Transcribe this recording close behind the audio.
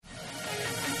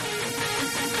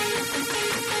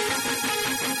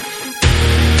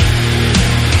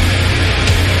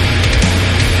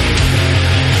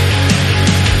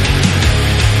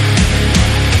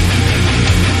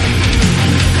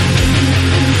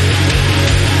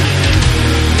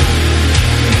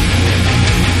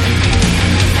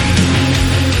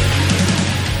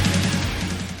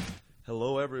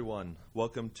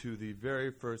welcome to the very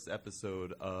first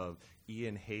episode of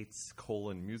Ian Hates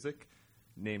Music,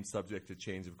 name subject to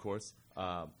change, of course.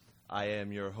 I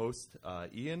am your host,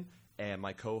 Ian, and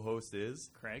my co-host is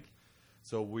Craig.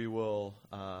 So we will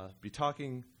be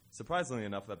talking, surprisingly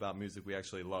enough, about music we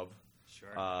actually love.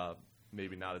 Sure.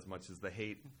 Maybe not as much as the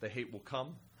hate. The hate will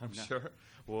come, I'm sure.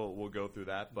 We'll go through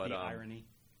that. But the irony.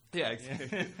 Yeah,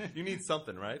 you need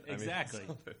something, right? Exactly.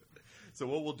 So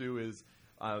what we'll do is,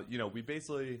 we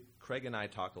basically, Craig and I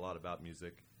talk a lot about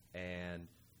music, and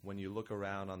when you look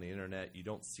around on the internet, you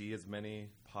don't see as many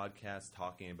podcasts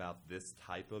talking about this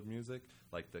type of music,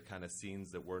 like the kind of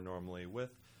scenes that we're normally with.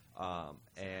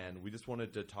 And we just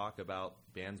wanted to talk about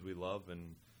bands we love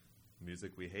and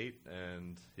music we hate,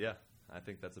 and yeah, I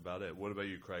think that's about it. What about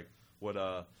you, Craig? What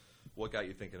got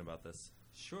you thinking about this?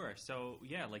 Sure. So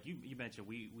yeah, like you mentioned,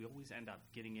 we always end up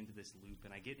getting into this loop,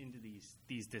 and I get into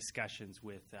these discussions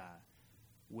with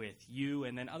you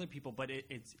and then other people. But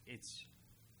it's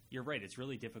you're right. It's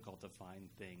really difficult to find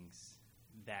things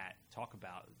that talk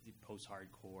about the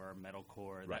post-hardcore,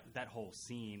 metalcore, right. that whole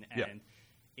scene, and. Yeah.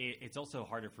 It's also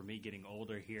harder for me getting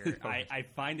older here. I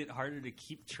find it harder to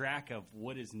keep track of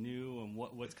what is new and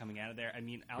what's coming out of there. I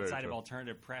mean, outside of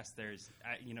alternative press, there's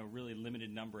really limited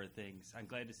number of things. I'm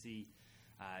glad to see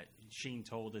Shane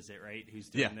Told, is it right? Who's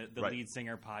doing the right. Lead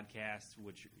Singer podcast,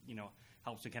 which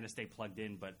helps to kind of stay plugged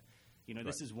in. But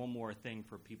this is one more thing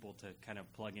for people to kind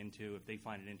of plug into if they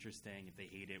find it interesting, if they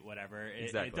hate it, whatever.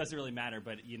 It doesn't really matter,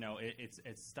 but it's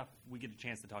stuff we get a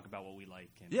chance to talk about what we like.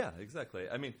 Yeah, exactly.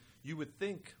 I mean, you would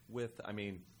think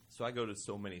so I go to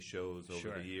so many shows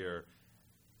over the year.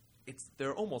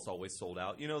 They're almost always sold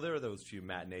out. There are those few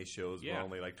matinee shows where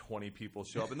only like 20 people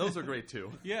show up, and those are great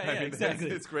too.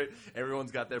 Exactly. It's great.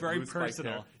 Everyone's got their very blue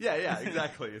personal. Yeah,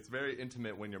 exactly. It's very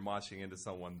intimate when you're moshing into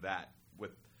someone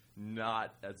with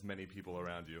not as many people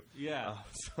around you. Yeah.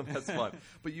 So that's fun.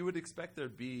 But you would expect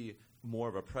there'd be more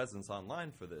of a presence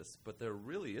online for this, but there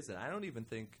really isn't. I don't even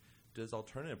think, does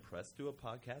Alternative Press do a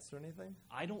podcast or anything?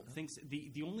 I don't think so.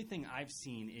 The only thing I've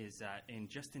seen is, in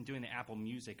doing the Apple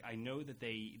Music, I know that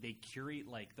they curate,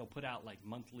 like, they'll put out, like,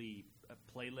 monthly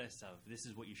playlists of this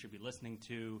is what you should be listening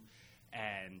to,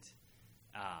 and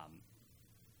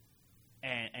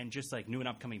just like new and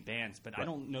upcoming bands, but right. I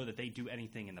don't know that they do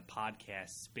anything in the podcast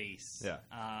space. Yeah.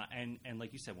 And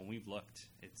like you said, when we've looked,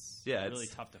 it's really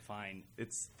tough to find.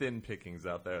 It's thin pickings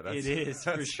out there. It is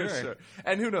for sure.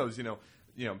 And who knows?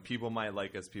 People might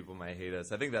like us, people might hate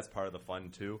us. I think that's part of the fun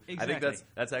too. Exactly. I think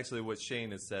that's actually what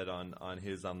Shane has said on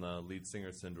the Lead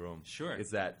Singer Syndrome. Sure.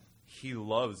 Is that he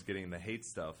loves getting the hate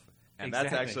stuff. And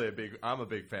that's actually I'm a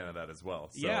big fan of that as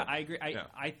well. So, yeah, I agree.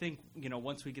 I think,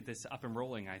 once we get this up and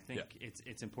rolling, I think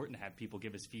it's important to have people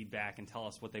give us feedback and tell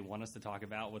us what they want us to talk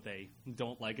about, what they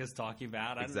don't like us talking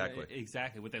about.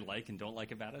 Exactly. What they like and don't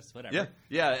like about us, whatever.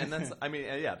 Yeah, and that's,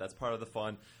 that's part of the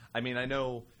fun. I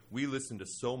know we listen to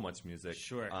so much music.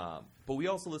 Sure. But we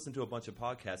also listen to a bunch of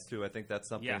podcasts, too. I think that's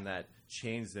something that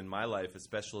changed in my life,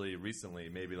 especially recently,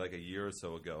 maybe like a year or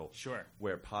so ago. Sure.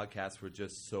 Where podcasts were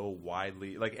just so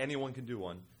widely, like anyone can do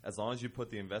one. As long as you put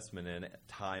the investment in,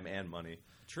 time and money,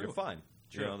 you're fine.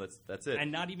 True. That's it.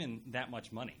 And not even that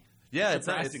much money. Yeah,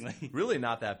 surprisingly. It's really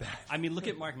not that bad. I mean, look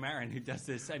at Mark Maron, who does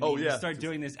this. He started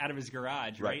doing this out of his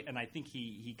garage, right? And I think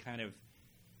he kind of...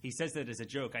 He says that as a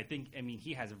joke.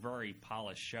 He has a very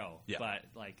polished show. Yeah. But,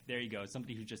 there you go.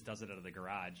 Somebody who just does it out of the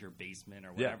garage or basement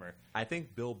or whatever. Yeah. I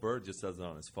think Bill Burr just does it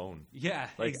on his phone. Yeah,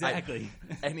 exactly.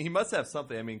 And he must have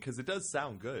something, because it does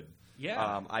sound good.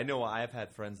 Yeah. I know I've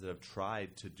had friends that have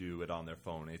tried to do it on their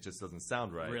phone. It just doesn't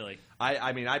sound right. Really?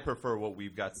 I prefer what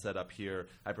we've got set up here.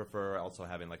 I prefer also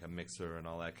having, like, a mixer and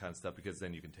all that kind of stuff, because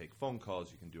then you can take phone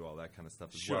calls. You can do all that kind of stuff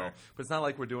as well. But it's not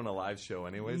like we're doing a live show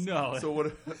anyways. No. So,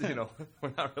 we're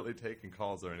not really taking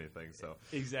calls or anything. So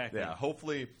exactly. Yeah,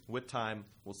 hopefully with time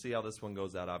we'll see how this one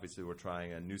goes out. Obviously we're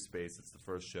trying a new space. It's the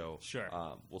first show. Sure.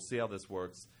 We'll see how this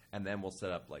works, and then we'll set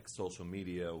up like social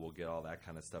media. We'll get all that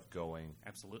kind of stuff going.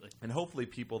 Absolutely. And hopefully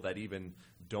people that even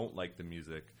don't like the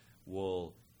music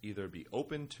will either be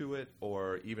open to it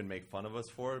or even make fun of us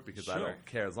for it, because I don't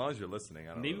care. As long as you're listening,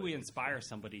 I don't Maybe really we inspire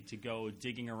somebody to go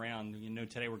digging around.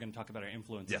 Today we're going to talk about our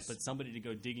influences, but somebody to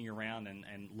go digging around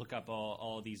and look up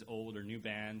all these old or new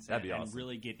bands and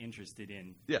really get interested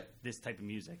in this type of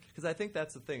music. Because I think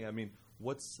that's the thing.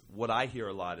 What I hear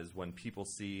a lot is when people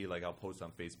see, like, I'll post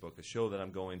on Facebook a show that I'm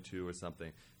going to or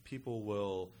something, people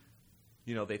will,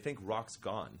 they think rock's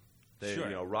gone.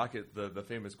 Rock, the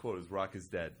famous quote is "rock is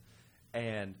dead."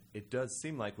 And it does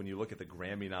seem like when you look at the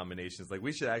Grammy nominations, like,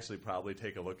 we should actually probably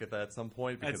take a look at that at some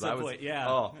point, because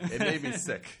it made me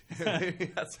sick.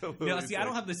 Absolutely. I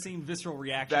don't have the same visceral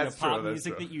reaction to pop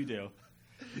music that you do.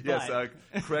 Yes,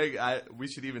 Craig. We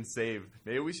should even save.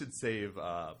 Maybe we should save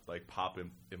like pop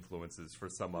influences for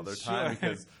some other time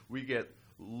because we get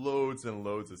loads and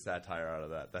loads of satire out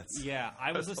of that.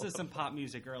 I was listening to some pop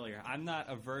music earlier. I'm not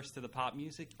averse to the pop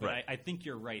music, but Right. I think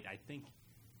you're right.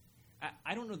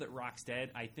 I don't know that rock's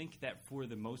dead. I think that for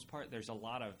the most part, there's a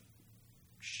lot of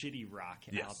shitty rock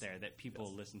out there that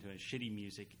people listen to and shitty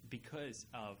music because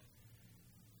of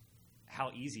how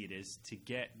easy it is to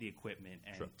get the equipment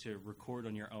and to record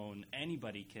on your own.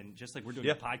 Anybody can, just like we're doing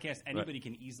a podcast, anybody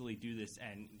can easily do this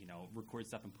and, record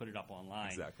stuff and put it up online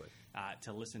Exactly.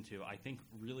 To listen to. I think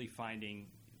really finding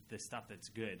the stuff that's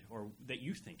good or that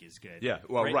you think is good. Yeah,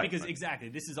 well, right. Because exactly,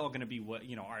 this is all going to be what,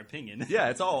 our opinion. Yeah,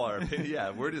 it's all our opinion.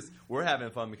 Yeah, we're having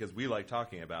fun because we like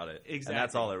talking about it. Exactly. And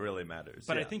that's all that really matters.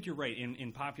 But I think you're right.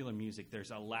 In popular music,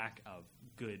 there's a lack of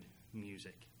good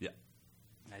music. Yeah.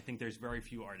 I think there's very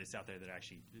few artists out there that are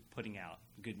actually putting out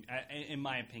good, in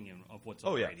my opinion, of what's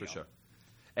on the radio. For sure.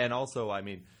 And also,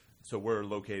 so we're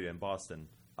located in Boston.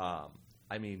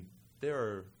 There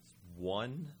are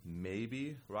one,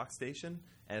 maybe, rock station,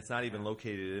 and it's not even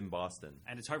located in Boston.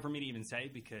 And it's hard for me to even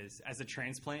say because as a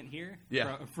transplant here,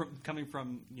 coming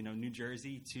from New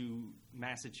Jersey to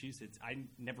Massachusetts, I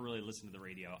never really listened to the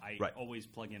radio. I always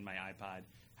plug in my iPod,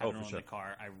 have it on in the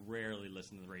car. I rarely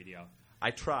listen to the radio. I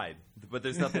tried, but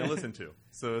there's nothing to listen to.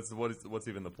 So what's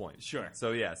even the point? Sure.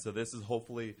 So so this is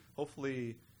hopefully,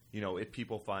 if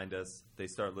people find us, they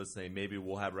start listening, maybe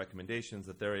we'll have recommendations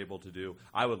that they're able to do.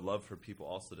 I would love for people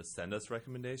also to send us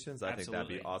recommendations. I think that'd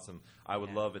be awesome. I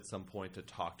would love at some point to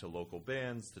talk to local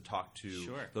bands, to talk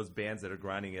to those bands that are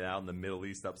grinding it out in the Middle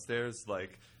East upstairs,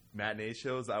 like matinee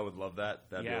shows. I would love that.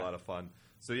 That'd be a lot of fun.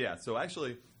 So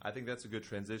actually, I think that's a good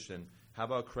transition. How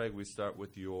about, Craig, we start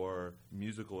with your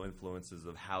musical influences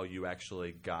of how you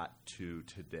actually got to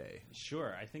today?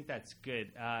 Sure. I think that's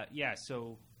good.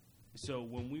 So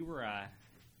when we were,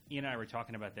 Ian and I were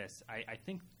talking about this, I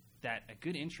think that a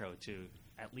good intro to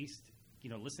at least,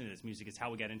 listening to this music is how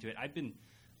we got into it. I've been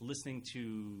listening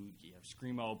to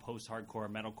screamo, post-hardcore,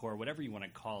 metalcore, whatever you want to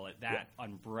call it, that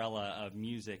umbrella of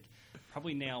music,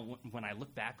 probably now when I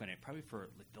look back on it, probably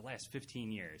for the last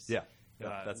 15 years. Yeah.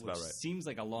 That's about right. Seems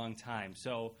like a long time.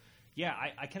 So,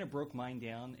 I kind of broke mine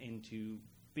down into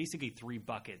basically 3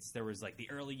 buckets. There was like the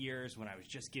early years when I was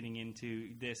just getting into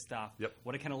this stuff. Yep.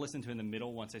 What I kind of listened to in the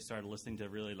middle once I started listening to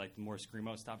really like more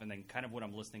screamo stuff, and then kind of what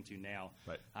I'm listening to now,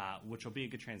 which will be a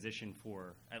good transition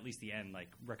for at least the end, like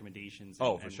recommendations and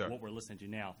what we're listening to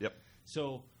now. Yep.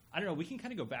 So, I don't know. We can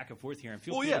kind of go back and forth here and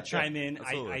feel free to chime in.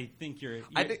 I think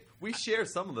I think we share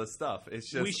some of the stuff.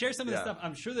 It's just we share some of the stuff.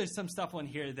 I'm sure there's some stuff on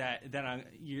here that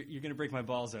you're going to break my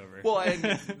balls over. Well, and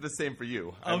the same for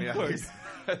you. Of course.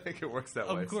 I think it works that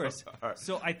way. Of course. So,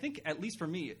 so I think, at least for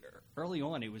me, early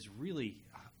on, it was really,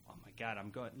 oh my God, I'm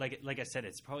going, like I said,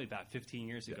 it's probably about 15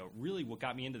 years ago. Really what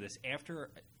got me into this after,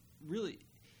 really,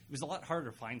 it was a lot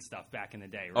harder to find stuff back in the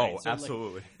day, right? Oh, so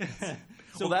absolutely.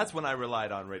 Well, that's when I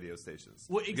relied on radio stations.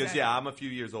 Well, exactly. Because, I'm a few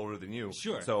years older than you.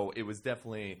 Sure. So it was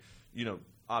definitely,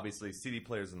 obviously CD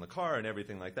players in the car and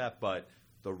everything like that, but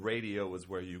the radio was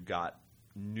where you got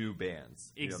new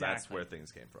bands. Exactly. That's where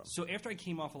things came from. So after I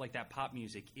came off of like that pop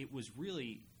music, it was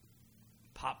really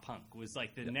pop punk was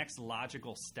like the next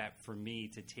logical step for me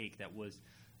to take that was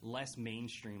less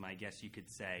mainstream, I guess you could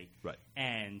say. Right.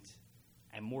 And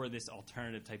more of this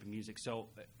alternative type of music. So,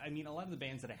 a lot of the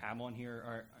bands that I have on here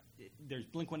are there's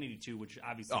Blink-182, which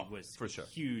obviously was for sure.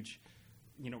 Huge,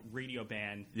 radio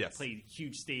band. Yes. Played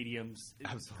huge stadiums.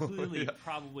 Absolutely. Clearly,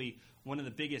 probably one of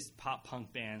the biggest pop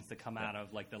punk bands to come out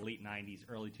of like the late 90s,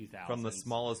 early 2000s. From the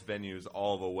smallest venues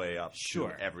all the way up to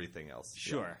everything else.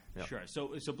 Sure. So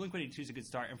Blink-182 is a good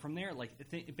start. And from there, like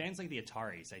bands like the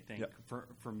Ataris, I think,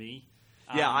 for me.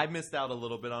 I missed out a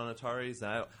little bit on Ataris.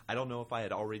 I don't know if I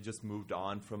had already just moved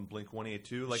on from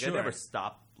Blink-182. Like, I never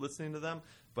stopped listening to them,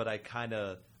 but I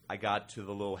got to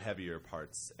the little heavier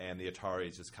parts, and the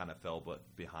Ataris just kind of fell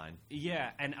behind.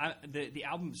 Yeah, and the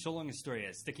album So Long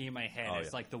Astoria is sticking in my head.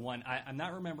 It's like the one I'm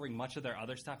not remembering much of their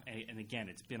other stuff, and again,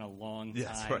 it's been a long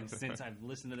time since I've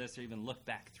listened to this or even looked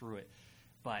back through it.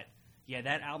 But yeah,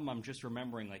 that album I'm just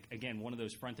remembering, like, again, one of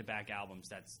those front to back albums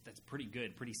that's pretty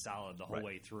good, pretty solid the whole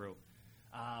way through.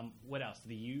 What else?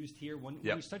 The Used here. When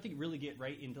we start to really get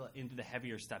right into the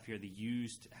heavier stuff here, the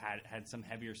Used had some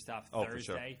heavier stuff. Thursday. For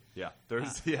sure. Yeah,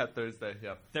 Thursday.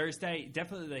 Yeah, Thursday.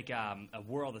 Definitely like A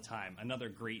War of Time. Another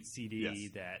great CD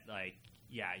that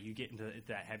you get into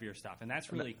that heavier stuff, and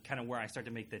that's really kind of where I start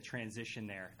to make the transition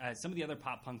there. Some of the other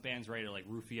pop punk bands, right, are like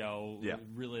Rufio,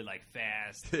 really like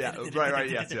fast. Yeah, right.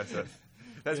 Yes.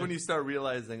 That's when you start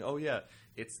realizing,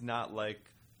 it's not like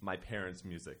my parents'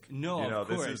 music. No, of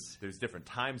course. There's different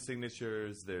time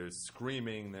signatures. There's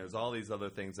screaming. There's all these other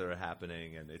things that are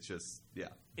happening, and it's just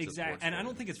exactly. And I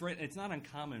don't think it's right. It's not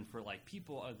uncommon for like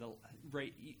people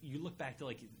right. You look back to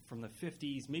like from the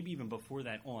 50s, maybe even before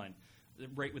that on.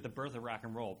 Right with the birth of rock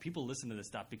and roll, people listen to this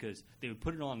stuff because they would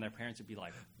put it on. And their parents would be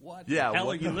like, "What the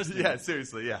hell are you listening?" Yeah,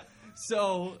 seriously, yeah.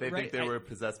 So they think they were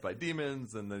possessed by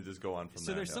demons, and then just go on from there.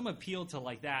 So there's some appeal to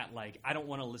like that. Like, I don't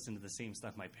want to listen to the same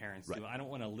stuff my parents do. I don't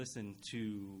want to listen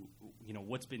to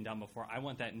what's been done before. I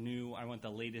want that new. I want the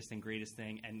latest and greatest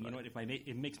thing. And you know what? If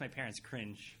it makes my parents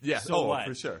cringe, yeah. So what?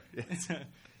 For sure. Yeah.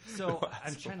 So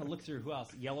I'm trying to look through who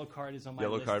else. Yellow Card is on my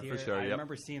list. Yellow Card here. for sure. I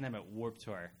remember seeing them at Warped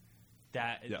Tour.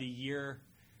 The year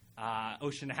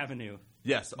Ocean Avenue.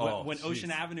 Yes. When Ocean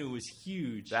Avenue was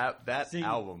huge. That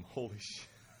album, holy shit.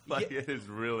 It is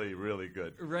really, really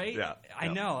good. Right? Yeah. I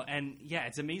know. And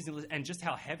it's amazing. And just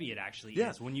how heavy it actually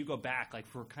is when you go back, like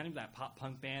for kind of that pop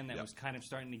punk band that was kind of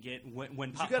starting to get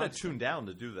when pop you got to tune down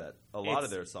to do that. A lot of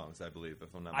their songs, I believe,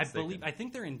 if I'm not mistaken. I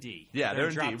think they're in D. Yeah, they're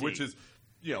in D, which is,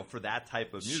 for that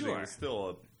type of music, is still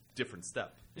a different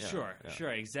step. Yeah,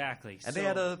 Sure, exactly. And they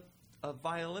had a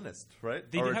violinist, right?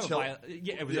 They did have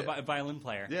it was a violin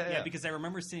player. Yeah, because I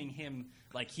remember seeing him,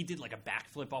 like, he did like a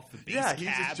backflip off the bass cab he's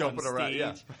just jumping on stage.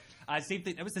 around. Yeah. Same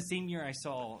thing. That was the same year I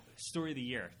saw Story of the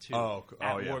Year, too,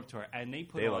 at Warped Tour. And they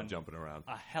love jumping around.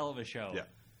 A hell of a show. Yeah.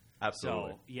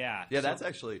 Absolutely. So, that's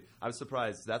actually, I was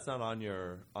surprised. That's not on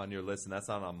your list, and that's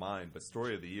not on mine, but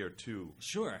Story of the Year, too.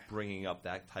 Sure. Bringing up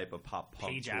that type of pop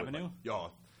punk. Page Avenue?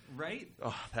 Right?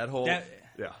 Oh, that whole,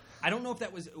 I don't know if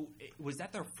that was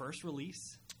that their first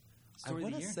release? I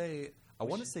want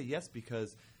to say yes,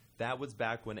 because that was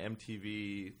back when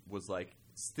MTV was like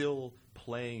still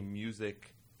playing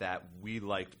music that we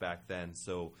liked back then.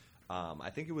 So I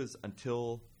think it was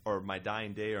Until My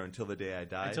Dying Day or Until the Day I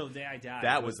Die. Until the Day I Die.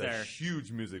 That was a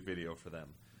huge music video for them.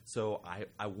 So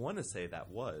I want to say that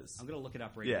was. I'm going to look it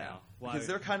up right now. Because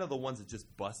they're kind of the ones that just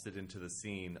busted into the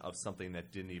scene of something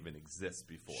that didn't even exist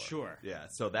before. Sure. Yeah,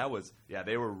 so that was,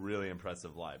 they were really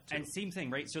impressive live, too. And same thing,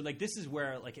 right? So, like, this is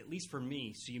where, like, at least for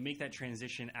me, so you make that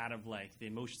transition out of, like, the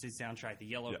Motion City soundtrack, the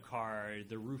Yellow Card,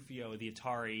 the Rufio, the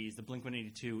Ataris, the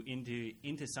Blink-182,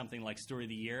 into something like Story of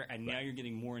the Year, and now you're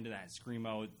getting more into that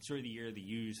Screamo, Story of the Year, the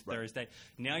Used, Thursday.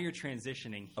 Now you're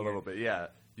transitioning here. A little bit, yeah.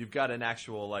 You've got an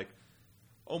actual, like,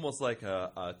 almost like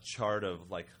a chart of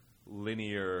like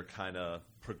linear kind of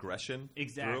progression.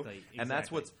 Exactly. And that's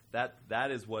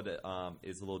that is what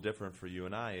is a little different for you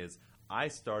and I is I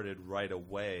started right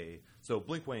away. So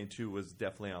Blink-182 was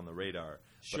definitely on the radar.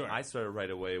 Sure. But I started right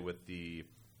away with the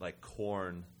like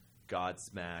Korn,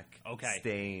 Godsmack,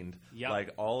 Stained,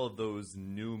 like all of those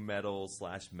new metal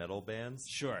 / metal bands.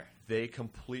 Sure. They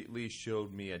completely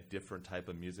showed me a different type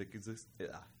of music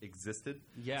existed.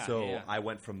 Yeah. So I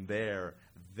went from there,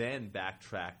 then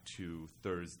backtracked to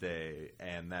Thursday,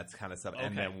 and that's kind of stuff,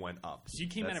 and then went up. So you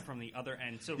came at it from the other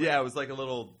end. So it was like a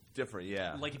little different.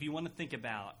 Yeah. Like if you want to think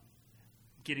about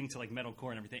getting to like metalcore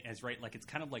and everything, as like it's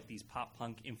kind of like these pop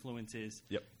punk influences.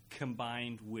 Yep.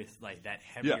 Combined with like that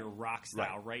heavier rock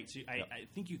style, right? So I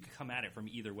think you could come at it from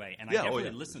either way, and I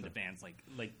definitely listen to bands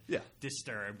like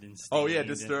Disturbed and Stained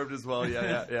Disturbed as well,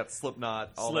 yeah,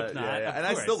 Slipknot, all that, and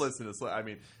I still listen to. I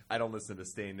mean, I don't listen to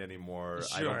Stained anymore.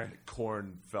 Sure,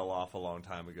 Korn fell off a long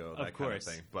time ago, that kind of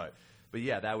thing. But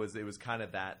yeah, it was kind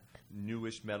of that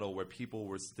newish metal where people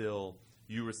were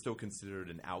you were still considered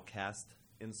an outcast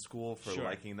in school for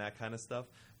liking that kind of stuff,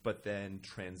 but then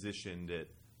transitioned it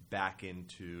back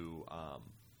into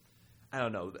I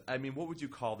don't know. I mean, what would you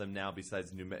call them now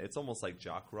besides new metal? It's almost like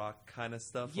jock rock kind of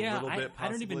stuff. Yeah, a little bit. Possibly.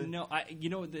 I don't even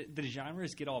know. The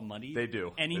genres get all muddy. They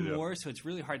do anymore, so it's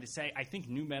really hard to say. I think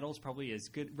new metal is probably as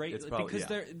good, right? It's probably,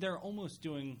 because they're almost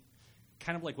doing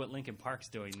kind of like what Linkin Park's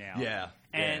doing now. Yeah,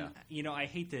 and I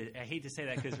hate to say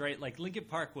that because like Linkin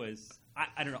Park was.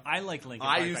 I don't know. I like Linkin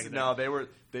Park.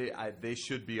 They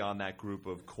should be on that group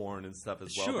of Korn and stuff as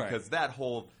well. Sure. Because that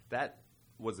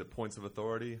was it Points of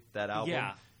Authority, that album?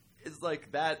 Yeah. It's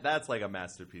like that's like a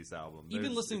masterpiece album.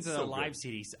 Even listening to the live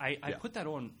CDs, I put that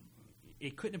on.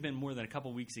 It couldn't have been more than a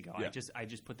couple weeks ago. Yeah. I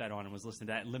just put that on and was listening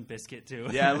to that. Limp Bizkit too.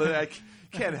 Yeah, I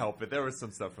can't help it. There was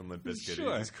some stuff from Limp Bizkit.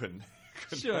 Sure. You just couldn't.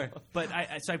 Sure, but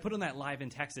I put on that live in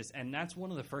Texas, and that's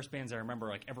one of the first bands I remember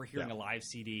like ever hearing a live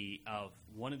CD of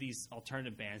one of these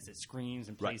alternative bands that screams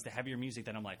and plays the heavier music.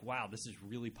 That I'm like, wow, this is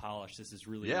really polished. This is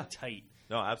really tight.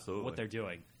 No, absolutely. What they're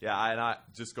doing. Yeah, and I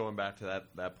just going back to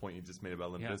that point you just made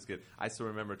about Limp Bizkit. I still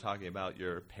remember talking about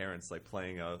your parents like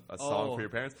playing a song for your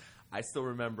parents. I still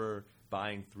remember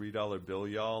buying $3 bill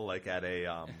y'all like at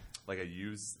a like a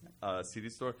used CD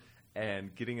store.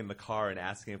 and getting in the car and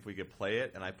asking if we could play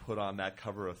it, and I put on that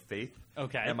cover of Faith.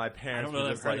 Okay. And my I parents don't know were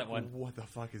that just I've heard like, that one. what the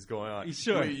fuck is going on?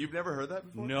 Sure. Wait, you've never heard that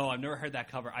before? No, I've never heard that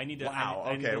cover. I need to. Wow.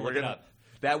 I need Okay, to we're look it gonna. up.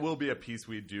 That will be a piece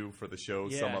we do for the show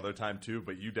some Yeah. other time too,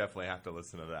 but you definitely have to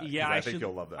listen to that. 'cause Yeah, I think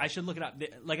you'll love that. I should look it up.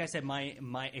 Like I said,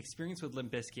 my experience with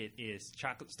Limp Bizkit is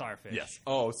Chocolate Starfish. Yes.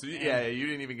 Oh, so yeah, you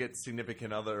didn't even get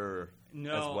Significant Other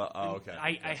No. as well. Oh, okay.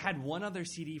 I had one other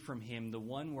CD from him, the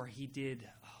one where he did.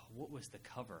 What was the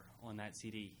cover on that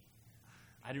CD?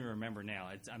 I don't remember now.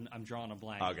 I'm drawing a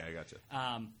blank. Okay, I gotcha.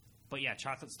 But yeah,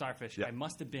 Chocolate Starfish. Yeah. I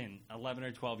must have been 11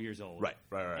 or 12 years old. Right.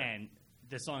 And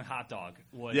the song Hot Dog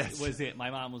was Yes. was it. My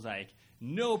mom was like,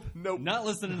 nope, not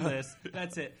listening to this.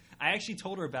 That's it. I actually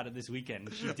told her about it this weekend.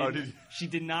 Did you? She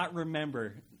did not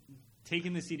remember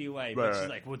taking the CD away, Right, but she's right.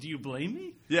 like, well, do you blame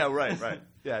me? Yeah, right.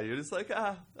 Yeah, you're just like,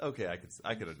 okay, I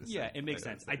could understand. Yeah, it makes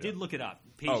sense. I did look it up.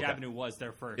 Page Okay. Avenue was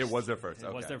their first. It was their first.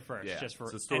 It was Okay. their first. Yeah. Just for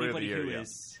It's the story of the anybody year, who yeah.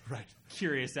 is Right.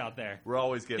 curious out there. We're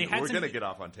always getting. They had We're some- going to get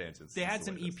off on tangents. They This had is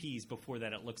some the way it is. EPs before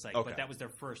that, it looks like, Okay. but that was their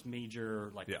first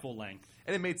major, Yeah. full length.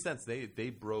 And it made sense. They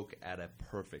broke at a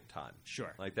perfect time.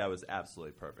 Sure. Like that was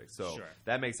absolutely perfect. So Sure.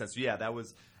 that makes sense. Yeah, that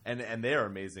was and they're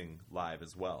amazing live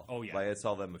as well. Oh, yeah. Like I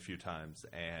saw them a few times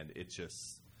and it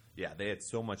just they had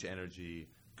so much energy,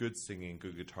 good singing,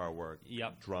 good guitar work,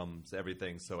 Yep. drums,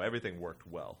 everything. So everything worked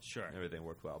well. Sure. Everything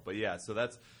worked well. But yeah,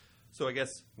 so I guess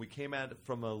we came at it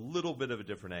from a little bit of a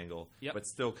different angle, Yep. but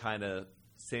still kind of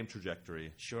same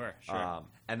trajectory. Sure.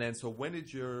 And then, so when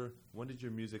did your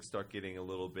music start getting a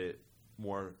little bit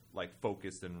more like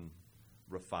focused and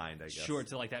refined? I guess. Sure,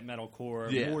 to like that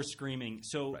metalcore, Yeah. more screaming.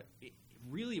 So Right.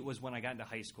 really, it was when I got into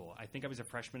high school. I think I was a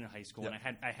freshman in high school, Yep.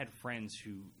 and I had friends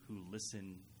who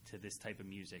listened to this type of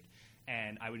music,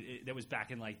 and that was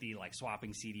back in the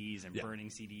swapping CDs and Yeah. burning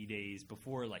CD days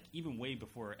before, even way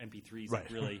before MP3s Right.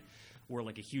 really were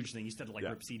a huge thing. You used to have to Yeah.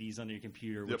 rip CDs under your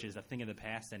computer, Yep. which is a thing of the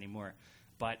past anymore.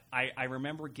 But I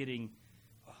remember getting.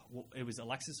 It was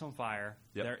Alexis on Fire,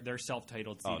 Yep. their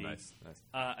self-titled CD. Oh, nice.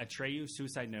 Atreyu,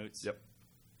 Suicide Notes. Yep.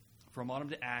 From Autumn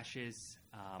to Ashes.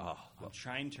 well. I'm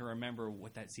trying to remember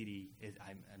what that CD is.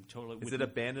 I'm totally. Is it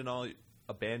Abandon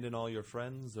All Your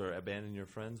Friends or Abandon Your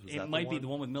Friends? Was It that might be one? the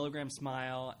one with Milligram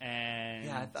Smile and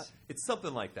Yeah, I thought, it's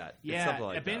something like that. It's yeah. something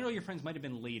like Abandon that. All Your Friends might have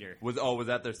been later. Was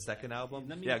that their second album?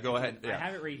 Let me- Yeah, go ahead. I Yeah.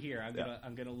 have it right here. Yeah.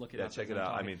 I'm gonna look it Yeah, up. check as it I'm out.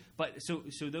 I talking. mean- but so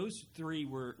those three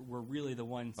were really the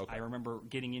ones Okay. I remember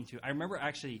getting into. I remember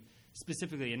actually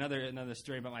specifically another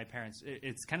story about my parents.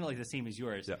 It's kind of like the same as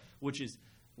yours, Yeah. which is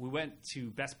we went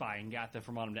to Best Buy and got the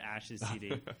From Autumn to Ashes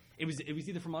CD. it was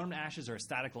either From Autumn to Ashes or a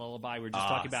Static Lullaby. We were just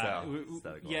talking about.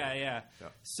 Static Yeah, Lullaby. yeah. Yeah.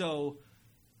 So.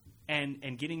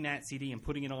 And getting that CD and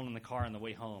putting it on in the car on the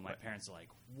way home, my parents are like,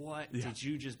 "What did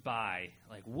you just buy?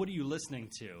 Like, what are you listening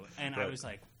to?" And I Right. was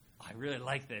like, "I really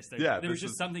like this." There Yeah, was this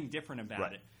just is- something different about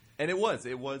Right. it. And it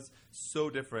was so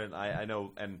different. I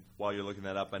know, and while you're looking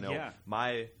that up, I know Yeah.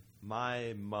 my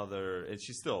mother, and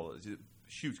she's still a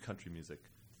huge country music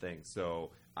thing,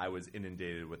 so I was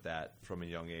inundated with that from a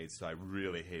young age, so I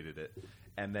really hated it.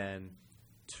 And then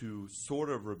to sort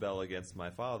of rebel against my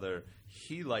father,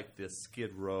 he liked this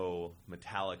Skid Row,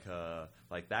 Metallica,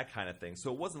 like that kind of thing.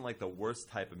 So it wasn't like the worst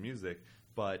type of music,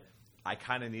 but I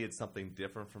kind of needed something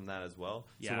different from that as well.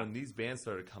 So Yeah. when these bands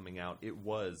started coming out, it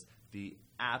was the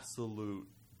absolute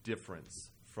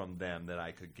difference from them that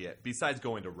I could get, besides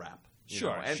going to rap. you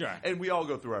Sure, know? And, sure. And we all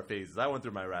go through our phases. I went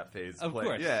through my rap phase. Of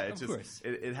course, Yeah, of course.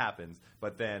 It happens.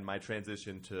 But then my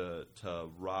transition to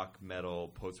rock, metal,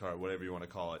 post-hard, whatever you want to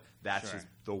call it, that's Sure. just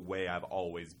the way I've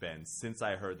always been. Since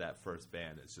I heard that first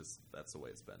band, that's the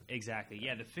way it's been. Exactly.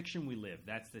 Yeah, The Fiction We Live.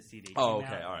 That's the CD. It Oh, came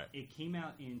okay, out- all right. It came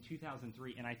out in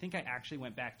 2003, and I think I actually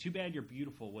went back. Too Bad You're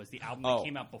Beautiful was the album that Oh.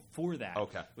 came out before that.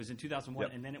 Okay. It was in 2001,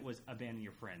 Yep. and then it was Abandon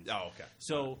Your Friends. Oh, okay.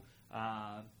 So,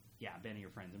 yeah, Abandon Your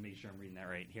Friends. I'm making sure I'm reading that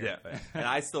right here. Yeah, and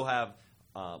I still have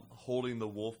Holding the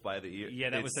Wolf by the Ear.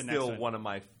 Yeah, that was it's the next still one. of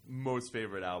my most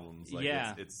favorite albums. Like,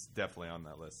 Yeah. it's definitely on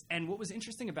that list. And what was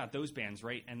interesting about those bands,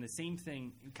 right, and the same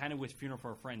thing kind of with Funeral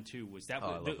for a Friend, too, was that Oh,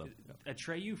 I love them. Yeah.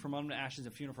 Atreyu, From Autumn to Ashes,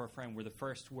 and Funeral for a Friend were the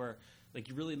first where, like,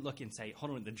 you really look and say,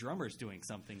 hold on, the drummer's doing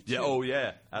something, too. Yeah. Oh,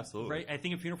 yeah. Absolutely. Right, I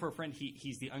think in Funeral for a Friend,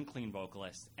 he's the unclean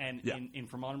vocalist, and Yeah. in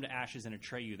From Autumn to Ashes and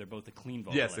Atreyu, they're both the clean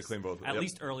Yes, vocalists. the clean vocalist. At Yep.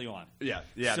 least early on. Yeah.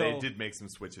 Yeah. So- They did make some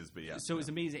switches, but yeah. So it's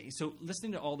amazing. So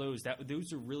listening to all those,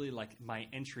 those are really like my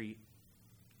entry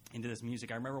into this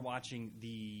music. I remember watching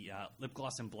the Lip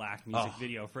Gloss and Black music Oh,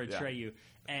 video for yeah. Atreyu,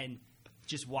 and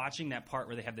just watching that part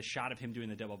where they have the shot of him doing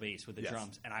the double bass with the Yes.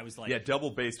 drums, and I was like, Yeah, double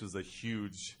bass was a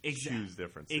huge Exact-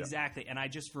 difference. Yeah. Exactly, and I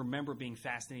just remember being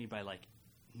fascinated by like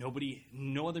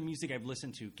no other music I've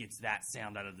listened to gets that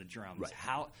sound out of the drums.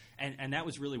 Right. And that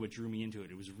was really what drew me into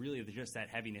it. It was really just that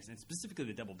heaviness, and specifically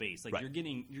the double bass. Like right. you're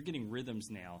getting rhythms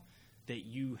now that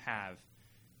you've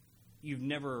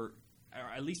never,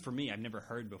 or at least for me, I've never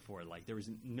heard before. Like there was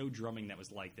no drumming that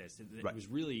was like this. It right. was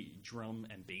really drum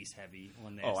and bass heavy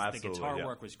on this. Oh, absolutely. The guitar yep.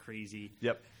 work was crazy.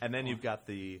 Yep. And then you've got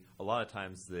a lot of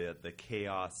times the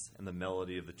chaos and the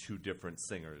melody of the two different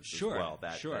singers Sure, as well.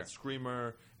 That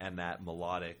screamer and that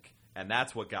melodic. And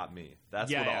that's what got me.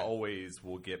 That's what always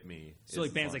will get me. So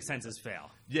like bands like Senses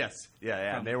Fail. Yes.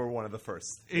 Yeah. And they were one of the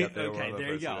first. Yep, okay,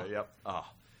 there you go. Yep. Oh,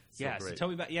 so yeah, great. so tell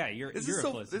me about this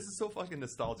is so fucking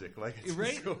nostalgic. Like it's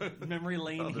right? Memory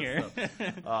lane here.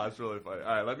 Oh, it's really funny.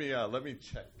 All right, let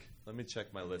me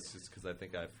check my list just because I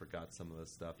think I forgot some of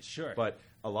this stuff. Sure. But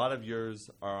a lot of yours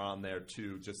are on there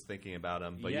too, just thinking about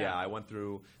them. But yeah I went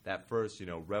through that first,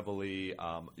 Reveille.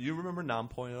 You remember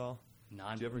Nonpoint at all?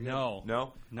 Did you ever No.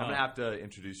 I'm gonna have to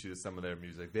introduce you to some of their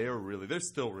music. They're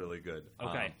still really good.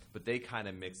 Okay. But they kind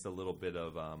of mixed a little bit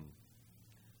of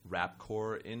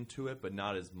rapcore into it, but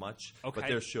not as much. Okay. But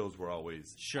their shows were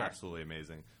always absolutely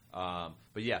amazing.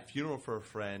 But yeah, Funeral for a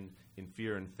Friend, In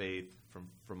Fear and Faith,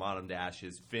 From Autumn to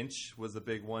Ashes. Finch was a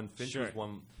big one. Finch was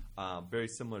one very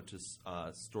similar to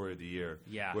Story of the Year.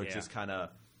 Yeah, where it just kind of,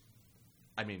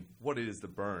 what it is to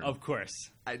burn. Of course.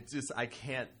 I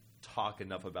can't talk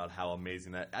enough about how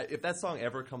amazing if that song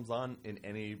ever comes on in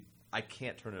any, I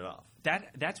can't turn it off.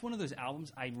 That's one of those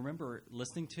albums I remember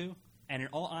listening to, and in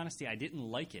all honesty, I didn't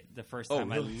like it the first time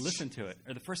really? I listened to it,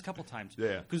 or the first couple times.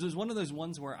 Yeah. Because it was one of those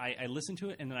ones where I listened to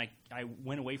it, and then I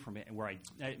went away from it, and where I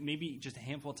maybe just a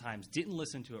handful of times didn't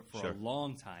listen to it for a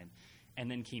long time, and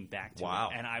then came back to it.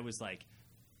 And I was like,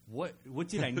 What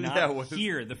did I not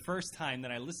hear the first time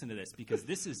that I listened to this? Because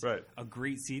this is a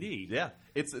great CD. Yeah,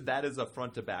 that is a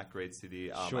front to back great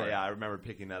CD. I remember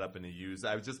picking that up in a used.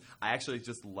 I actually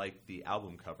just liked the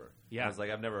album cover. Yeah, I was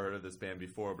like, I've never heard of this band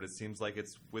before, but it seems like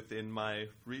it's within my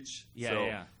reach.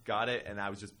 Yeah, got it, and I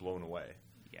was just blown away.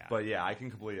 Yeah. But yeah, I can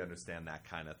completely understand that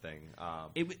kind of thing.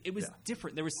 It was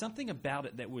different. There was something about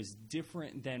it that was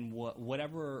different than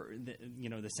whatever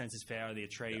the Senses Fail or the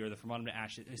Atreyu or the From Autumn to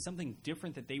Ashes. There's something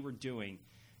different that they were doing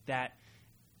that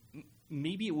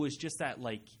maybe it was just that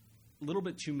like little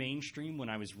bit too mainstream when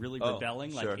I was really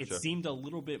rebelling. Seemed a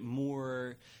little bit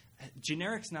more.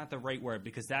 Generic's not the right word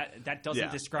because that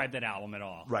doesn't describe that album at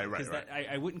all. Right.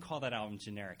 I wouldn't call that album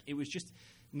generic. It was just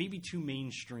maybe too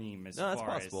mainstream as that's far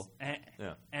possible. as.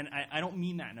 And I don't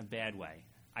mean that in a bad way.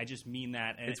 I just mean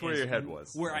that it's where your head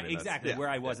was. Where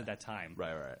I was at that time.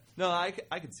 Right. No, I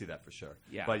can see that for sure.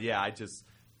 Yeah. But yeah,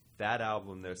 that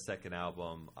album, their second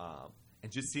album,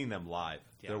 and just seeing them live,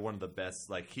 they're one of the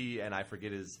best. Like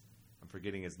I'm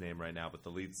forgetting his name right now, but the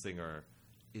lead singer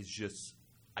is just.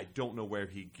 I don't know where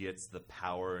he gets the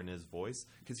power in his voice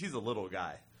because he's a little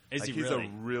guy. He's a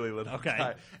really little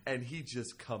guy, and he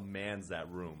just commands that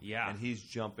room. Yeah, and he's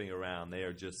jumping around. They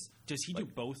are just. Does he do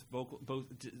both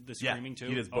the screaming too?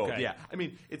 He does both. Okay. Yeah,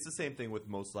 it's the same thing with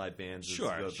most live bands.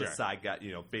 Sure. The side guy,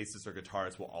 bassist or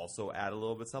guitarist will also add a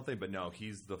little bit something, but no,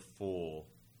 he's the full.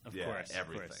 Of course,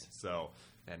 everything. Of course. So,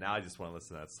 and now I just want to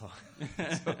listen to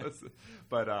that song.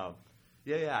 But.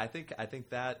 Yeah, I think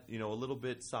that a little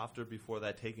bit softer before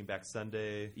that, Taking Back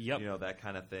Sunday, that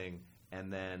kind of thing,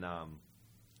 and then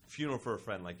Funeral for a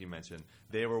Friend, like you mentioned,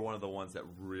 they were one of the ones that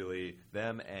really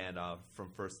them and From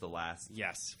First to Last,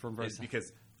 From First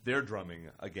because their drumming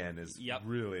again is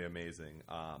really amazing,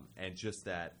 and just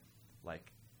that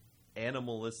like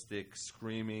animalistic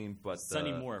screaming, but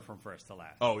Sonny Moore from First to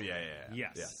Last. Oh yeah.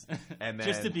 Yes. And then,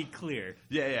 just to be clear,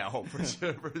 oh for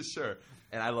sure.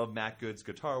 And I love Matt Good's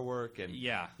guitar work, and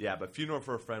but Funeral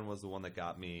for a Friend was the one that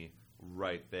got me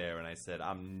right there, and I said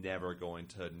I'm never going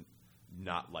to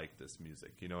not like this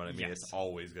music. You know what I mean? It's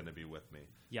always going to be with me.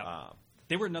 Yeah.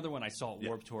 They were another one I saw at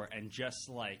Warped Tour, and just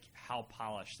like how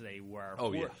polished they were.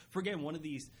 For again, one of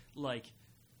these like.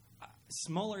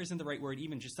 Smaller isn't the right word,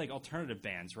 even just like alternative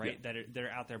bands, right? That are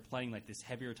out there playing like this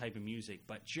heavier type of music,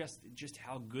 but just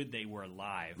how good they were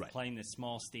live, playing this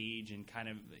small stage and kind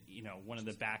of one of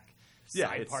the back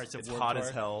side parts of it's Warped hot Tour. As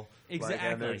hell, exactly,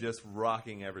 and they're just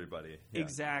rocking everybody.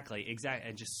 Exactly,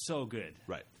 and just so good.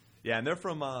 Right, yeah, and they're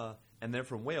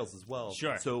from Wales as well.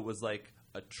 Sure, so it was like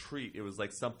a treat. It was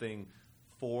like something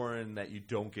foreign that you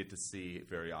don't get to see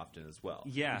very often as well.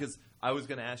 Yeah, because I was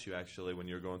going to ask you actually when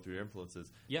you were going through your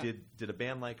influences. Yeah. Did a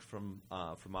band like From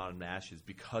Autumn to Ashes,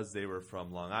 because they were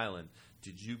from Long Island,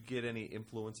 did you get any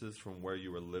influences from where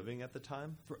you were living at the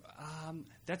time?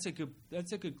 That's a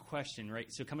good question,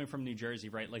 right? So coming from New Jersey,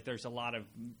 right? Like there's a lot of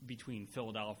between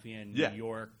Philadelphia and New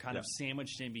York, kind of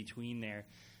sandwiched in between there.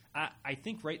 I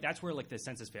think that's where like the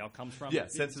Census Fail comes from. Yeah,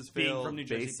 Census being Fail, from New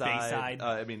Jersey, Bayside.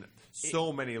 I mean,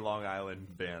 so many Long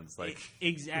Island bands. Like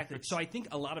exactly. So I think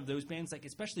a lot of those bands, like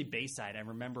especially Bayside, I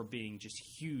remember being just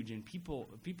huge, and people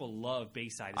love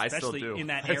Bayside, especially in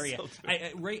that area.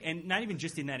 Right, and not even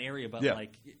just in that area, but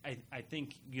like I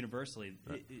think universally,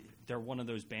 they're one of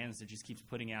those bands that just keeps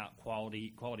putting out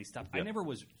quality stuff. I never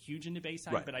was huge into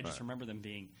Bayside, but I just remember them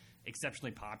being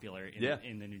exceptionally popular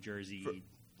in the New Jersey,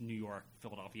 New York,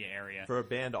 Philadelphia area. For a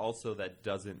band also that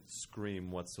doesn't scream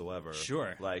whatsoever.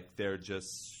 Sure. Like they're just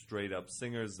straight up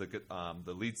singers. The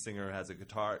lead singer has a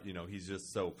guitar. You know, he's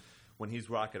just so when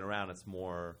he's rocking around, it's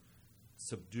more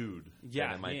subdued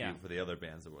than it might be for the other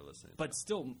bands that we're listening to. But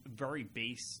still very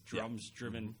bass, drums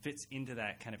driven, fits into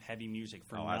that kind of heavy music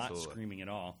for not screaming at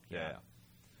all. Yeah.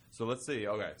 So let's see.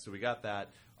 Okay, so we got that.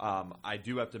 I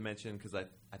do have to mention, because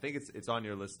I think it's on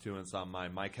your list too, and it's on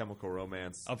mine. My Chemical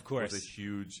Romance, of course, was a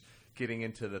huge getting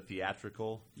into the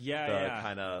theatrical.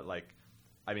 Kind of like.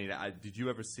 I mean, did you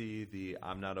ever see the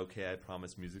 "I'm Not Okay, I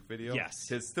Promise" music video? Yes,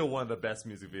 it's still one of the best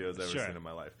music videos I've ever seen in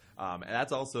my life. And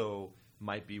that's also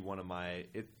might be one of my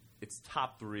it's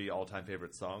top 3 all-time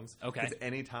favorite songs. Okay, because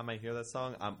anytime I hear that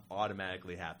song, I'm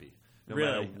automatically happy. No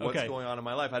really? matter what's going on in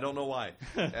my life, I don't know why.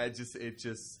 It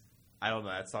just. I don't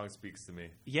know. That song speaks to me.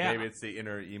 Yeah, maybe it's the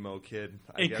inner emo kid.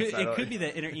 It could be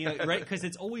the inner emo, right? Because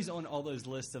it's always on all those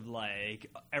lists of like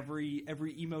every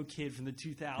emo kid from the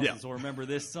 2000s will remember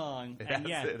this song.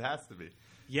 It has to be.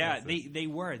 Yeah, they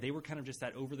were kind of just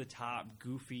that over the top,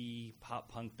 goofy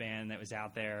pop punk band that was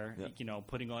out there, you know,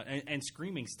 putting on and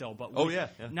screaming still, but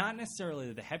not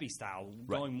necessarily the heavy style,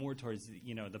 going more towards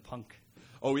the punk.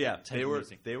 Oh yeah, they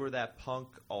were that punk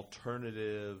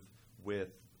alternative with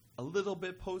a little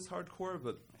bit post-hardcore,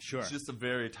 but just a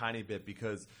very tiny bit,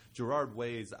 because Gerard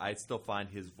Way, I still find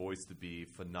his voice to be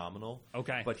phenomenal.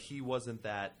 Okay. But he wasn't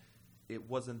that – it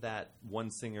wasn't that one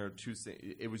singer, two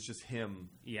singers. It was just him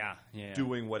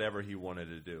doing whatever he wanted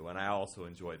to do, and I also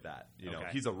enjoyed that. You know,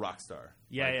 he's a rock star.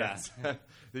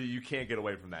 You can't get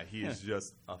away from that. He is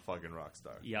just a fucking rock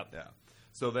star. Yep. Yeah.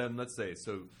 So then let's say –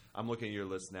 so I'm looking at your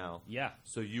list now. Yeah.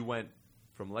 So you went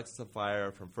from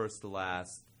Alexisonfire, from first to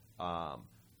last.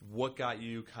 What got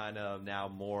you kind of now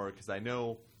more, because I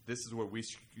know this is where we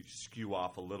skew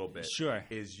off a little bit. Sure.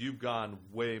 Is you've gone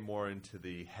way more into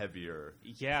the heavier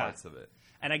parts of it.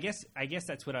 And I guess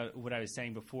that's what I was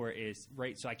saying before is,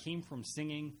 right, so I came from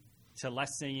singing to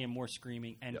less singing and more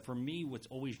screaming. And for me, what's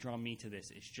always drawn me to this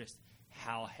is just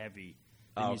how heavy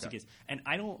the music is. And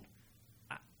I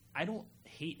don't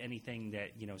hate anything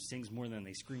that sings more than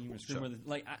they scream or scream more than,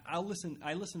 like I listen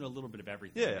to a little bit of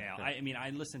everything now. I mean, I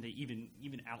listen to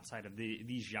even outside of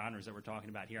these genres that we're talking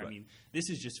about here. I mean, this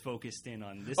is just focused in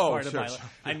on this part of my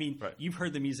life. I mean, you've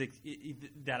heard the music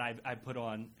that I put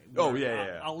on.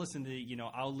 I'll listen to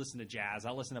I'll listen to jazz.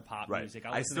 I'll listen to pop music.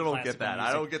 I still don't get that.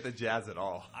 I don't get the jazz at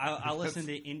all. I'll listen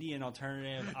to Indian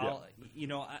alternative.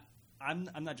 I'm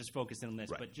not just focused on this,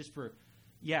 but just for.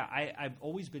 Yeah, I've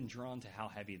always been drawn to how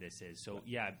heavy this is. So,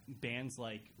 bands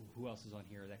like, who else is on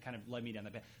here that kind of led me down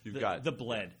that path? You've got The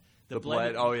Bled. The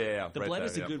Bled, The Bled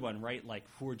is a good one, right? Like,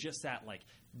 for just that, like,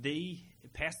 they,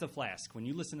 Pass the Flask, when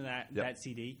you listen to that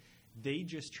CD, they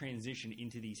just transition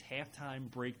into these halftime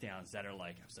breakdowns that are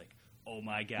like, I was like, oh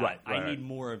my God, I need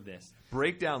more of this.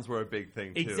 Breakdowns were a big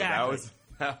thing, too. Exactly.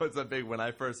 That was a big, when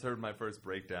I first heard my first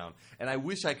breakdown. And I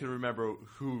wish I could remember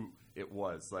who it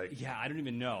was. Like, I don't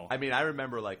even know. I mean, I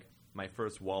remember like my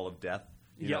first Wall of Death.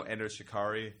 You know, Enter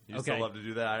Shikari. You used to love to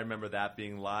do that. I remember that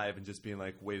being live and just being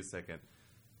like, wait a second,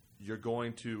 you're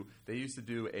going to. They used to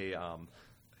do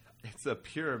it's a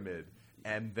pyramid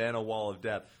and then a Wall of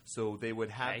Death. So they would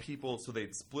have people. So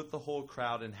they'd split the whole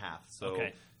crowd in half. So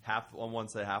half on one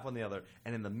side, half on the other,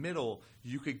 and in the middle,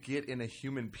 you could get in a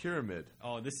human pyramid.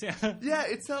 Oh, this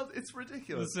it's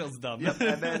ridiculous. This sounds dumb. Yep.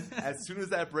 And then as soon as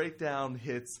that breakdown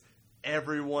hits,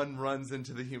 everyone runs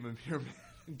into the human pyramid.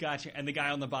 Gotcha. And the guy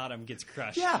on the bottom gets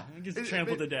crushed. Yeah. Gets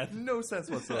trampled to death. No sense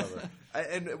whatsoever.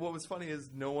 And what was funny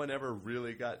is no one ever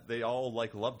really they all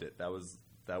like loved it. That was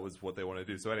what they wanted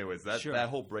to do. So anyways, that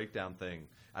whole breakdown thing,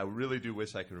 I really do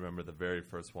wish I could remember the very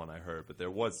first one I heard, but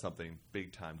there was something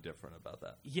big time different about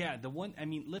that. Yeah, the one, I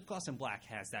mean, Lip Gloss and Black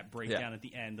has that breakdown at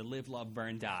the end, the Live, Love,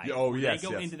 Burn, Die. Oh, yes, they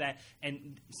go into that,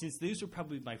 and since those are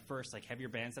probably my first like heavier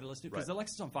bands that I listened to, because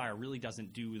Alexisonfire really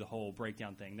doesn't do the whole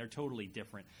breakdown thing. They're totally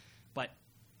different. But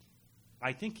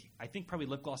I think probably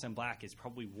Lip Gloss and Black is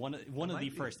probably one of the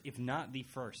first, if not the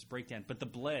first breakdown. But The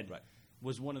Bled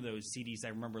was one of those CDs I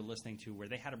remember listening to where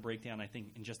they had a breakdown, I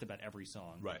think, in just about every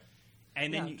song. Right.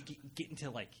 And then you get into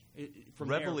like from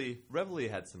Reveille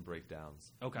had some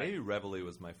breakdowns. Okay. Maybe Reveille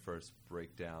was my first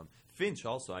breakdown. Finch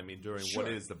also, I mean, during Sure.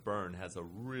 What Is the Burn has a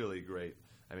really great,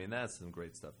 I mean, that's some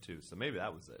great stuff too. So maybe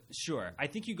that was it. Sure. I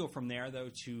think you go from there though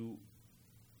to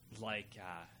like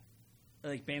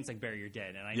bands like Bury Your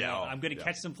Dead, and I know I'm going to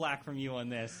catch some flack from you on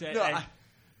this. No,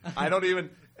 I don't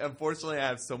even. Unfortunately, I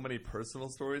have so many personal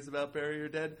stories about Bury Your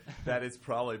Dead that it's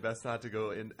probably best not to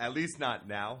go in. At least not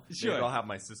now. Sure. Maybe I'll have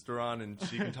my sister on and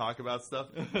she can talk about stuff.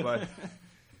 But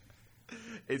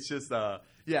it's just,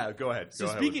 yeah. Go ahead. So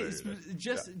go speaking,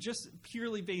 ahead just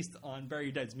purely based on Bury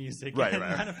Your Dead's music, Right, and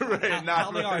right, kind of right.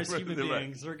 how they are Right, as human right.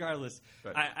 beings, regardless.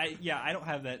 Right. I don't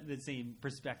have the same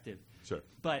perspective. Sure.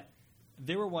 But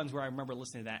there were ones where I remember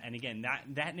listening to that, and again,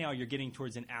 that now you're getting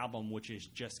towards an album which is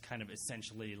just kind of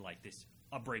essentially like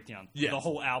a breakdown. Yes. The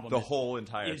whole album, The whole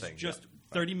entire is thing. just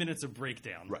yeah. 30 minutes of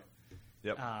breakdown. Right.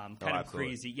 Yep. Kind of absolutely.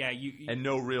 crazy. Yeah. You And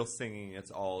no real singing.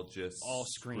 It's all just all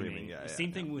screaming. Yeah,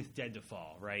 Same thing with Dead to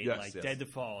Fall, right? Yes, like yes. Dead to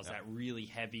Fall is Yeah. that really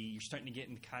heavy. You're starting to get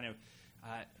into kind of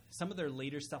some of their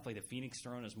later stuff, like the Phoenix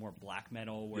Throne, is more black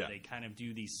metal, where Yeah. they kind of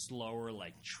do these slower,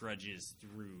 like trudges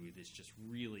through this just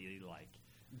really like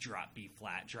drop B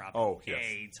flat, drop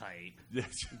A type.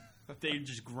 Yes. They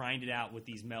just grind it out with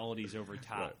these melodies over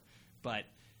top, Right. but.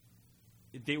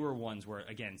 They were ones where,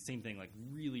 again, same thing, like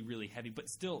really, really heavy, but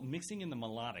still mixing in the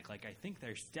melodic. Like I think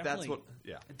there's definitely,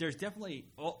 there's definitely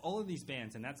all of these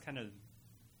bands, and that's kind of,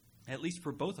 at least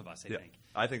for both of us, I think.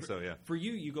 I think so. Yeah. For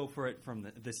you go for it from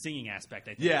the singing aspect.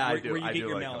 I think, Yeah, I where, do. where you I get do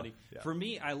your like melody. that. Yeah. For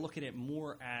me, I look at it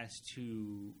more as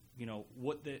to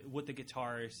what the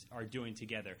guitars are doing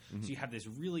together. Mm-hmm. So you have this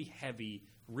really heavy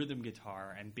rhythm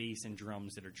guitar and bass and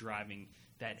drums that are driving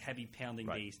that heavy pounding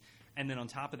bass. And then on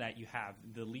top of that, you have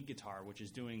the lead guitar, which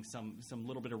is doing some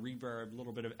little bit of reverb, a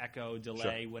little bit of echo,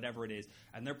 delay, whatever it is.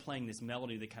 And they're playing this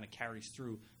melody that kind of carries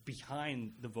through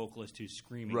behind the vocalist who's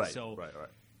screaming. Right, so right.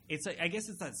 it's like, I guess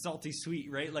it's that salty sweet,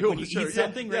 right? Like Oh, when you sure. eat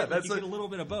something, Yeah, right? that's you like- get a little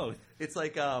bit of both. It's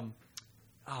like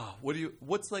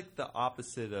what's like the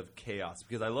opposite of chaos?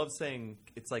 Because I love saying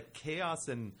it's like chaos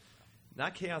and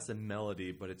not chaos and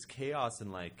melody, but it's chaos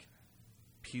and like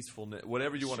peacefulness,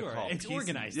 whatever you want to Sure, call it. it's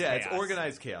organized Yeah, chaos. it's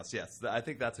organized chaos. Yes, I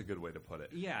think that's a good way to put it.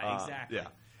 Yeah, exactly. Yeah,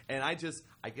 and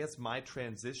I guess my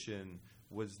transition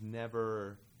was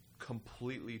never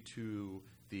completely to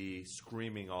the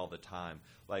screaming all the time.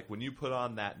 Like when you put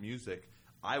on that music,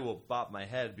 I will bop my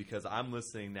head because I'm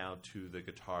listening now to the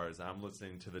guitars, I'm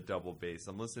listening to the double bass,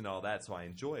 I'm listening to all that, so I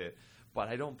enjoy it. But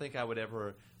I don't think I would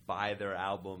ever buy their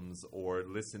albums or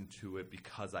listen to it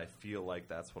because I feel like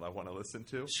that's what I want to listen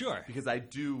to. Sure. Because I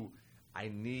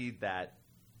need that.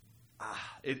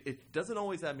 It doesn't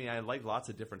always, I mean, I like lots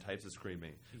of different types of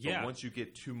screaming. Yeah. But once you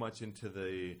get too much into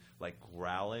the, like,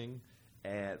 growling,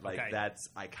 and, like,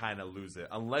 I kind of lose it.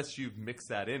 Unless you've mixed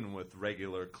that in with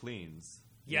regular cleans.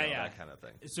 That kind of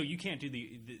thing. So you can't do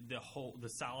the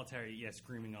solitary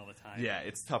screaming all the time. Yeah,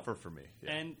 it's tougher for me.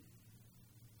 Yeah. And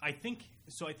I think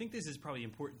this is probably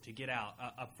important to get out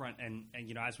up front, and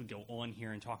as we go on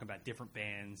here and talk about different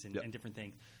bands and different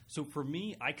things. So for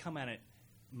me, I come at it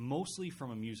mostly from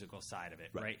a musical side of it,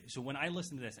 right? So when I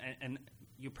listen to this, and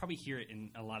you probably hear it in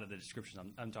a lot of the descriptions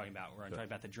I'm talking about, where I'm talking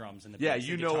about the drums and the bass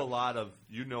you and know guitar.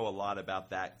 a lot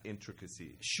about that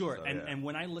intricacy. Sure, So, and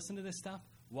when I listen to this stuff,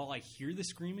 while I hear the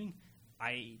screaming,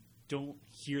 I don't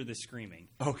hear the screaming.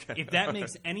 Okay. If that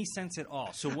makes any sense at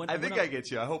all. So I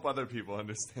get you. I hope other people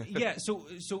understand. Yeah, so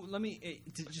let me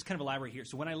to just kind of elaborate here.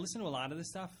 So when I listen to a lot of this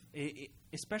stuff,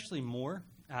 especially more,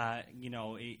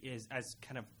 as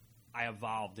kind of I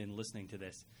evolved in listening to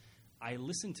this, I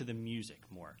listen to the music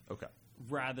more. Okay.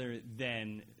 Rather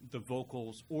than the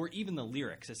vocals or even the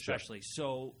lyrics, especially.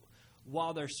 Sure. So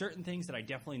while there are certain things that I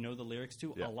definitely know the lyrics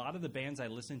to, a lot of the bands I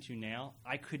listen to now,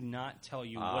 I could not tell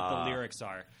you what the lyrics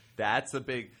are. That's a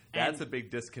big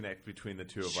disconnect between the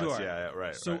two of us. Yeah,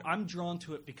 right. So right. I'm drawn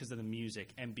to it because of the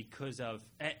music and because of,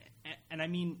 and I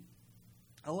mean,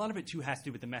 a lot of it too has to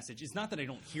do with the message. It's not that I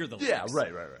don't hear the lyrics. Yeah,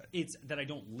 right. It's that I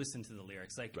don't listen to the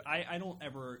lyrics. Like I don't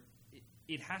ever.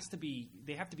 It has to be.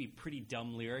 They have to be pretty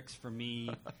dumb lyrics for me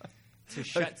to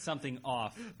shut something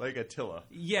off. Like Attila.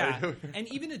 Yeah, and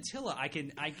even Attila, I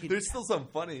could. There's still some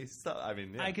funny stuff. I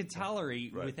mean, I could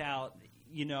tolerate without,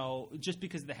 just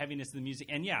because of the heaviness of the music.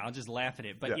 And I'll just laugh at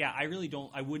it. But I really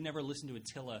don't. I would never listen to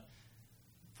Attila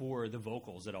for the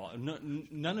vocals at all.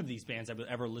 None of these bands I would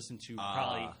ever listen to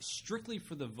probably strictly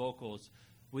for the vocals,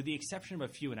 with the exception of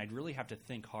a few. And I'd really have to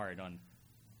think hard on.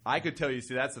 I could tell you.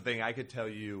 See, that's the thing. I could tell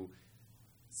you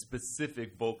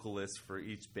specific vocalists for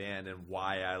each band and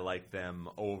why I like them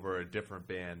over a different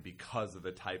band because of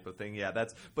the type of thing. Yeah,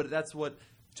 that's what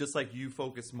just like you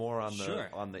focus more on the Sure.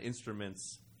 on the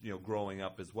instruments, growing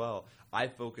up as well. I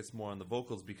focus more on the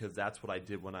vocals because that's what I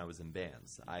did when I was in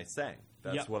bands. I sang.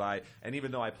 That's Yep. what and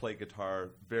even though I play guitar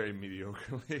very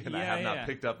mediocrely, and I have not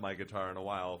picked up my guitar in a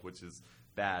while, which is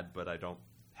bad, but I don't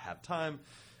have time.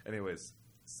 Anyways,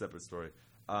 separate story.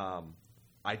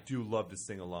 I do love to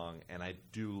sing along, and I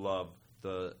do love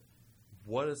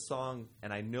what a song,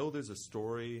 and I know there's a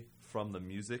story from the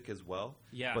music as well.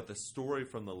 Yeah. But the story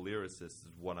from the lyricist is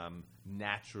what I'm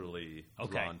naturally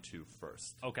drawn to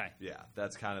first. Okay. Yeah,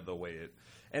 that's kind of the way it.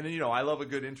 And then, I love a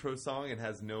good intro song and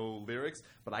has no lyrics,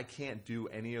 but I can't do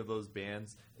any of those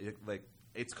bands.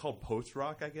 It's called post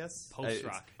rock, I guess. Post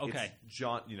rock. Okay. It's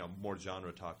more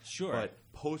genre talk. Sure. But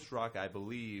post rock, I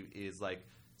believe, is like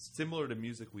similar to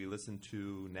music we listen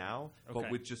to now, Okay.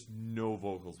 but with just no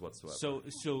vocals whatsoever.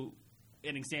 So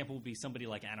an example would be somebody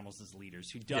like Animals as Leaders,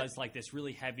 who does like this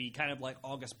really heavy, kind of like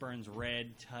August Burns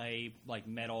Red type, like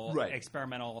metal,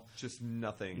 experimental. Just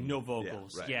nothing. No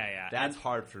vocals. Yeah, right. Yeah. That's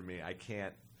hard for me. I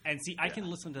can't. And see, I can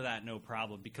listen to that no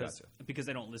problem because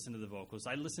I don't listen to the vocals.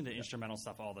 I listen to instrumental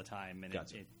stuff all the time, and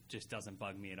it just doesn't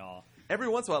bug me at all. Every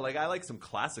once in a while, I like some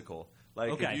classical.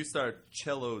 If you start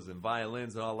cellos and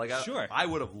violins and all, Sure. I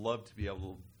would have loved to be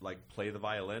able to play the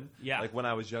violin. Yeah. When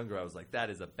I was younger, I was like,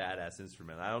 that is a badass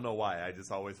instrument. I don't know why. I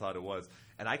just always thought it was.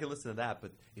 And I can listen to that,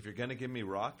 but if you're gonna give me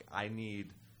rock, I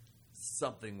need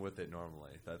something with it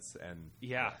normally. That's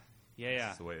Yeah.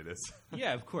 That's the way it is.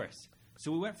 Yeah, of course.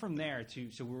 So we went from there to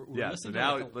we're So listening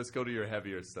now to let's go to your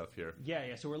heavier stuff here.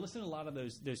 Yeah. So we're listening to a lot of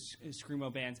those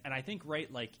screamo bands, and I think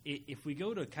if we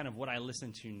go to kind of what I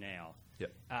listen to now,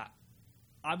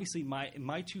 obviously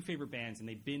my two favorite bands, and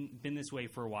they've been this way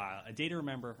for a while. A Day to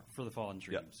Remember for the Fallen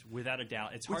Dreams, without a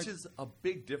doubt. It's hard, which is a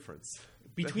big difference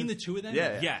between the two of them.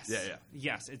 Yes.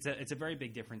 It's a very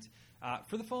big difference.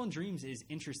 For the Fallen Dreams is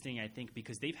interesting, I think,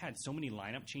 because they've had so many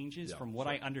lineup changes from what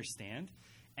I understand,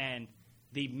 and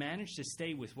they've managed to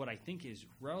stay with what I think is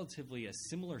relatively a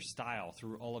similar style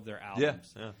through all of their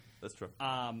albums. Yeah, that's true.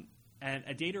 And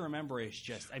A Day to Remember is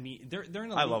just, I mean, they're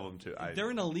in a I league, love them too. They're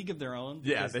in a league of their own.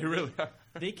 Yeah, they really are.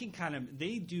 They can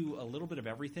they do a little bit of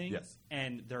everything. Yes.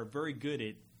 And they're very good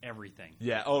at everything.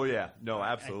 Yeah. Oh, yeah. No,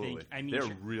 absolutely.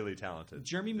 They're really talented.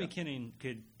 Jeremy McKinnon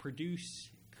could produce,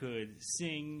 could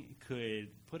sing, could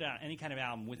put out any kind of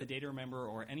album with A Day to Remember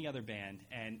or any other band,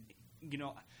 and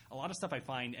a lot of stuff I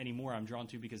find anymore I'm drawn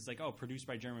to because it's like, produced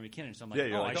by Jeremy McKinnon. So I'm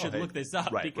like, I should look this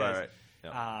up because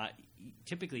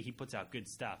typically he puts out good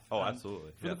stuff. Oh,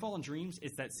 absolutely. For the Fallen Dreams,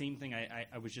 it's that same thing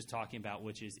I was just talking about,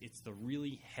 which is it's the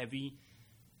really heavy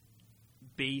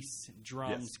bass,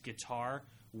 drums, guitar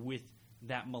with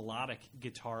that melodic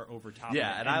guitar over top.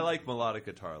 Yeah, of it. and I like melodic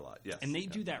guitar a lot. Yes, and they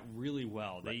do that really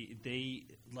well. Right. They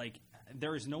like.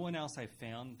 There is no one else I've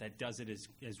found that does it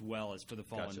as well as For the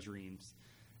Fallen Dreams.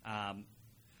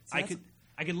 I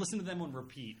could listen to them on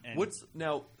repeat. And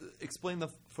explain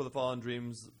For the Fallen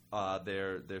Dreams,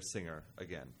 their singer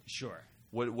again. Sure.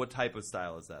 What type of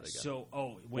style is that again? So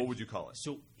what would you call it?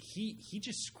 So he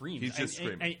just screams. He's just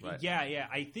screaming. Right. Yeah.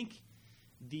 I think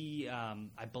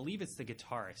I believe it's the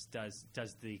guitarist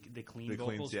does the clean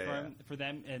vocals for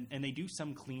them, and they do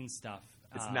some clean stuff.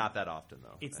 It's not that often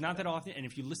though. It's not that often, and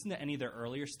if you listen to any of their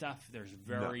earlier stuff, there's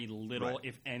very little,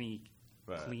 if any,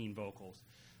 clean vocals.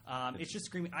 It's just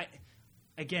screaming.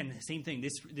 Again, same thing.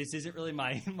 This isn't really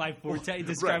my forte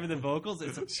describing the vocals.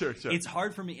 Sure. It's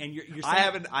hard for me, and you're I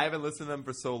haven't listened to them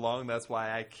for so long. That's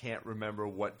why I can't remember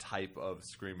what type of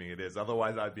screaming it is.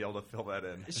 Otherwise, I'd be able to fill that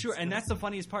in. Sure, and that's the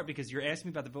funniest part because you're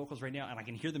asking me about the vocals right now, and I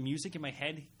can hear the music in my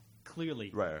head clearly,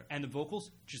 right? And the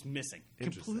vocals just missing,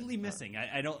 completely missing.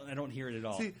 I don't hear it at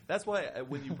all. See, that's why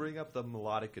when you bring up the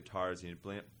melodic guitars and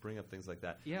you bring up things like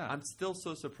that, I'm still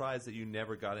so surprised that you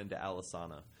never got into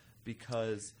Alesana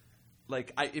because.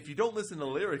 If you don't listen to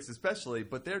lyrics, especially,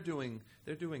 but they're doing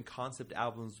concept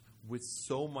albums with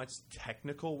so much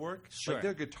technical work. Sure.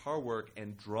 Their guitar work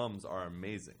and drums are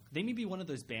amazing. They may be one of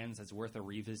those bands that's worth a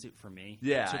revisit for me.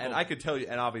 Yeah, and I could tell you,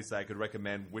 and obviously I could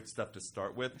recommend which stuff to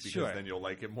start with because then you'll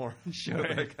like it more. Sure.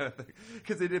 That kind of thing.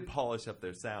 Because they did polish up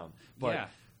their sound. But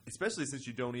especially since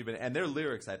you don't even – and their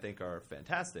lyrics, I think, are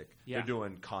fantastic. Yeah. They're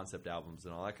doing concept albums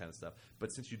and all that kind of stuff.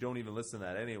 But since you don't even listen to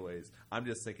that anyways, I'm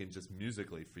just thinking just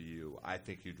musically for you, I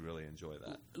think you'd really enjoy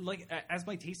that. As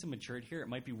my taste has matured here, it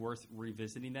might be worth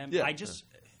revisiting them. Yeah. I just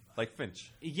like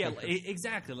Finch. Yeah,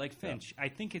 exactly, like Finch. Yeah. I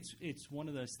think it's one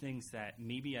of those things that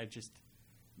maybe I've just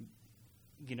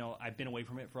I've been away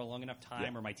from it for a long enough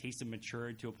time or my taste has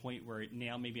matured to a point where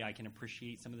now maybe I can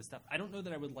appreciate some of the stuff. I don't know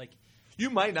that I would like – you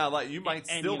might not like. You might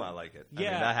still not like it. Yeah,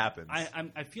 I mean, that happens.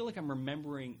 I feel like I'm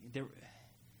remembering there.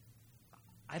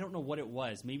 I don't know what it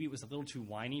was. Maybe it was a little too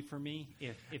whiny for me.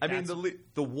 If I mean,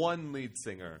 the one lead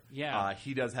singer,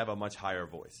 he does have a much higher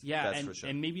voice. Yeah, that's and, for sure.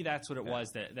 and maybe that's what it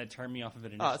was that turned me off of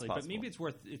it initially. But maybe it's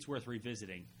worth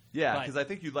revisiting. Yeah, because I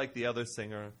think you like the other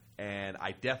singer, and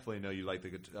I definitely know you like the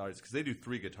guitars because they do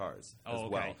 3 guitars as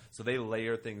well. So they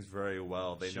layer things very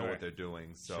well. They know what they're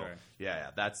doing. So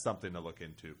yeah, that's something to look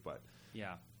into. But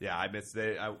yeah, I missed.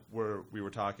 We were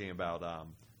talking about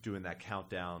doing that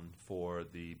countdown for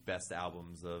the best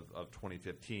albums of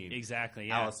 2015. Exactly.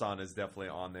 Yeah. Alison is definitely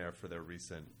on there for their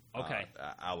recent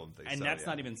album thing. And so, that's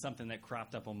not even something that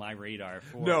cropped up on my radar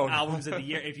for albums of the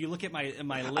year. If you look at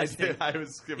my list, I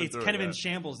was skimming it's through kind of in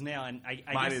shambles now. And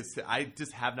I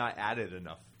just have not added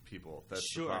enough people.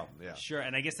 That's the problem. Yeah. Sure.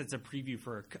 And I guess that's a preview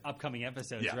for upcoming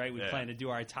episodes, right? We plan to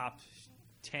do our top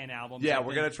 10 albums. Yeah,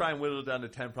 we're going to try and whittle it down to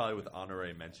 10 probably with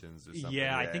honorary mentions or something.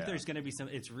 Yeah, I think there's going to be some.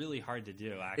 It's really hard to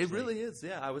do, actually. It really is,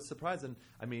 yeah. I was surprised. And,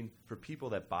 I mean, for people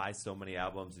that buy so many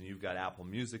albums, and you've got Apple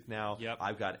Music now,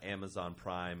 I've got Amazon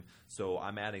Prime, so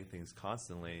I'm adding things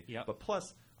constantly. But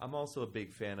plus, I'm also a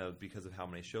big fan of, because of how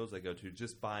many shows I go to,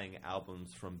 just buying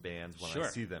albums from bands when I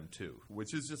see them, too,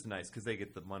 which is just nice because they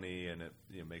get the money and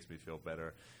it makes me feel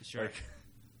better. Sure. Like,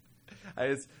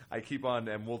 I keep on,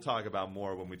 and we'll talk about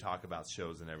more when we talk about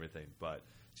shows and everything, but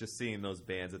just seeing those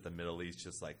bands at the Middle East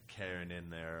just like carrying in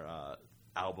their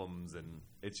albums, and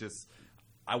it's just,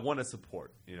 I want to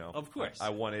support, Of course. I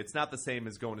want it. It's not the same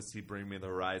as going to see Bring Me the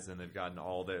Horizon. They've gotten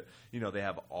all their, they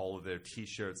have all of their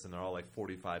T-shirts, and they're all like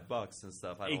 $45 and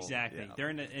stuff. Exactly. They're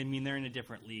in a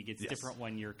different league. It's different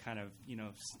when you're kind of,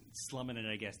 slumming it,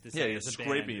 I guess. You're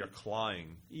scraping, you're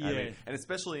clawing. Yeah. I mean, and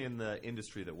especially in the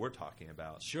industry that we're talking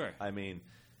about. Sure. I mean,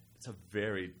 it's a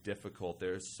very difficult.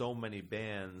 There's so many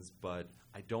bands, but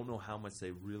I don't know how much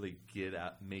they really get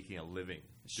at making a living.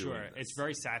 Sure. It's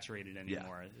very saturated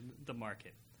anymore, the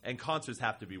market. And concerts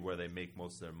have to be where they make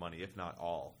most of their money, if not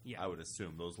all. I would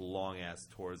assume those long-ass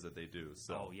tours that they do.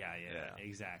 So,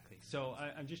 exactly. So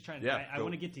I'm just trying to. I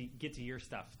want to get to your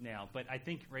stuff now, but I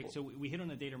think So we hit on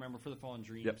A Day to Remember, For the Fallen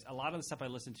Dreams. Yep. A lot of the stuff I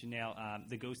listen to now,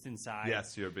 The Ghost Inside.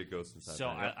 Yes, you're a big Ghost Inside. So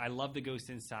fan. I love The Ghost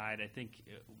Inside. I think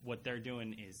what they're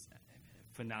doing is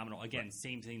phenomenal. Again,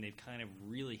 same thing. They've kind of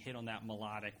really hit on that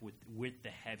melodic with the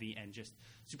heavy and just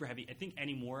super heavy. I think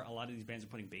anymore, a lot of these bands are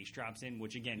putting bass drops in,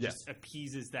 which again just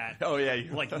appeases that. Oh yeah,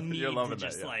 need you're loving to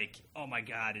just that, like, oh my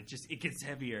god, it gets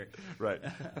heavier. Right.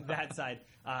 That side.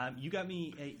 You got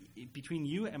me between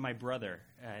you and my brother,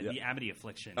 the Amity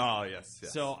Affliction. Oh yes.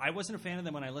 So I wasn't a fan of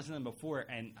them when I listened to them before,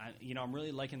 and I'm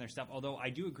really liking their stuff. Although I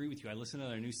do agree with you, I listened to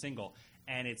their new single,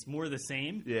 and it's more the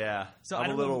same. Yeah. So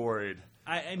I'm a little worried.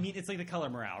 I mean, it's like the Color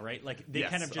Morale, right? Like they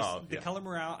kind of just the Color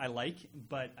Morale I like,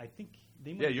 but I think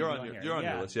they might you're on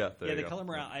your list. The Color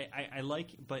Morale I like,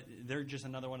 but they're just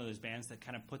another one of those bands that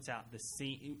kind of puts out the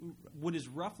same, what is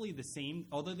roughly the same,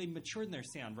 although they matured in their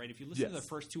sound, right? If you listen to their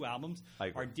first 2 albums,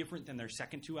 are different than their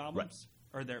second 2 albums,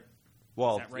 or their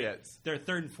their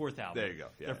third and fourth album. There you go.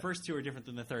 Yeah, their first 2 are different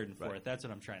than the third and fourth. That's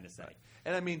what I'm trying to say. Right.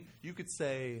 And I mean, you could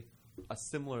say a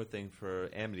similar thing for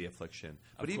Amity Affliction,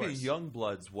 but even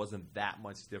Youngbloods wasn't that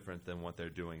much different than what they're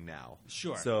doing now.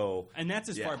 Sure. So, and that's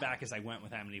as far back as I went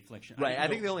with Amity Affliction. Right. I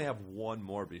think they only have one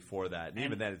more before that, and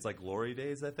even then, it's like Glory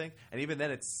Days, I think, and even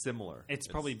then, it's similar. It's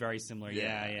probably very similar.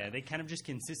 Yeah. They kind of just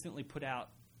consistently put out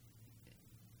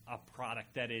a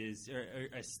product that is or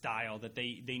a style that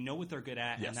they know what they're good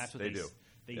at, and that's what they do.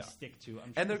 They stick to.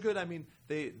 And they're good. I mean,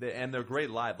 they and they're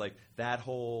great live. Like that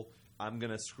whole, I'm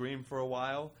gonna scream for a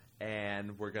while,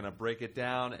 and we're going to break it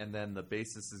down, and then the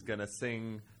bassist is going to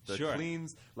sing the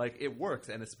cleans. Like, it works,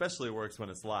 and especially works when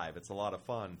it's live. It's a lot of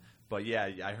fun. But, yeah,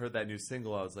 I heard that new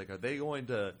single. I was like, are they going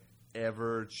to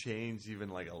ever change even,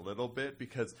 like, a little bit?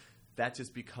 Because that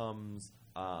just becomes,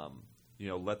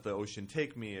 Let the Ocean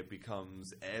Take Me. It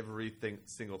becomes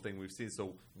single thing we've seen.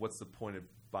 So what's the point of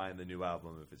buying the new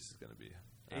album if it's just going to be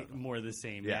more of the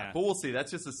same? Yeah, but we'll see. That's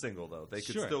just a single, though. They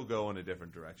could still go in a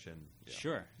different direction. Yeah.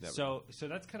 Sure. So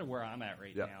that's kind of where I'm at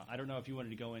right now. I don't know if you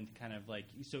wanted to go into kind of like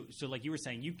so like you were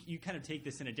saying, you kind of take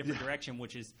this in a different direction,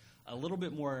 which is a little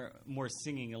bit more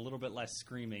singing, a little bit less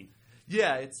screaming.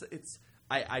 Yeah, it's.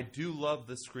 I do love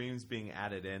the screams being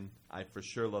added in. I for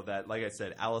sure love that. Like I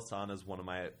said, Alison is one of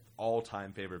my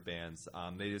all-time favorite bands.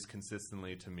 They just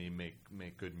consistently, to me,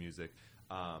 make good music.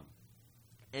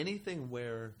 Anything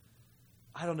where,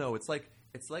 I don't know, it's like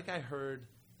I heard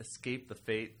Escape the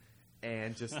Fate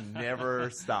and just never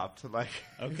stopped. Like,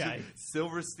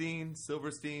 Silverstein,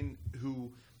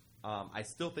 who I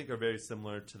still think are very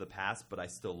similar to the past, but I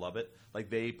still love it. Like,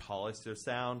 they polished their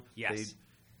sound. Yes. They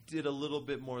did a little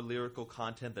bit more lyrical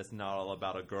content that's not all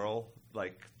about a girl,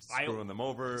 like screwing them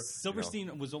over.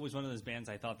 Silverstein was always one of those bands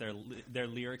I thought their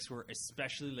lyrics were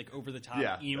especially like over the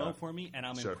top emo for me, and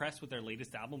I'm impressed with their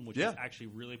latest album, which is actually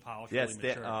really polished, really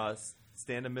mature.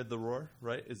 Stand Amid the Roar,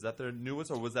 right? Is that their newest,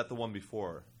 or was that the one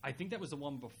before? I think that was the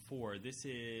one before. This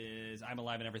is I'm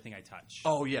Alive and Everything I Touch.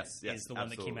 Oh, yes. Is the one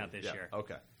that came out this year.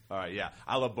 Okay. All right, yeah.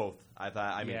 I love both.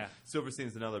 I mean,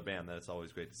 Silverstein's another band that it's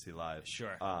always great to see live.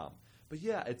 Sure. But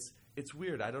yeah, it's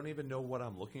weird. I don't even know what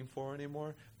I'm looking for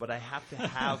anymore, but I have to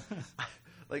have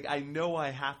like I know I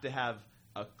have to have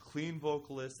a clean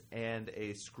vocalist and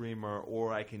a screamer,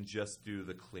 or I can just do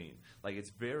the clean. Like it's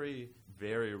very,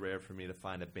 very rare for me to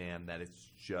find a band that is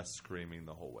just screaming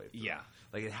the whole way through. Yeah.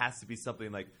 Like it has to be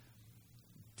something like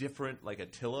different, like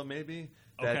Attila maybe.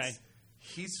 Okay.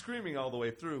 He's screaming all the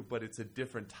way through, but it's a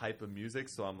different type of music,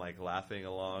 so I'm like laughing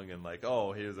along and like,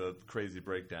 oh, here's a crazy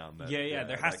breakdown.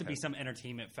 There has to be some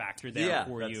entertainment factor there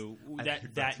for you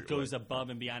that goes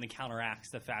above and beyond and counteracts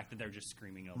the fact that they're just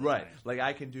screaming over right. Like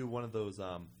I can do one of those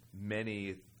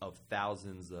many of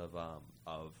thousands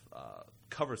of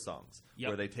cover songs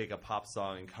where they take a pop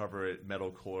song and cover it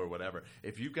metalcore or whatever.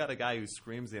 If you've got a guy who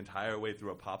screams the entire way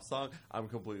through a pop song, I'm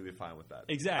completely fine with that.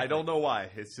 Exactly. I don't know why.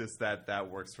 It's just that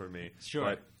works for me. Sure.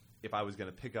 But if I was going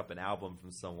to pick up an album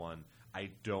from someone, I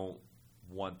don't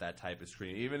want that type of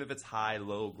scream. Even if it's high,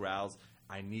 low growls,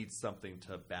 I need something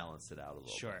to balance it out a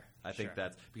little bit. I think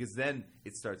that's because then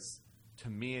it starts, to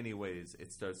me anyways,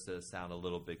 it starts to sound a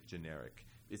little bit generic.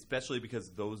 Especially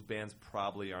because those bands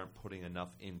probably aren't putting enough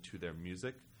into their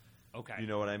music. Okay. You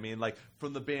know what I mean? Like,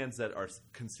 from the bands that are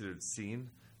considered scene,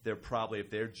 they're probably, if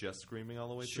they're just screaming all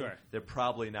the way through, they're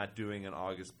probably not doing an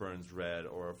August Burns Red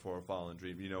or a For a Fallen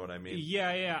Dream. You know what I mean?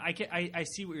 Yeah. I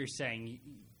see what you're saying.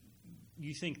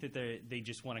 You think that they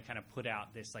just want to kind of put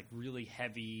out this, like, really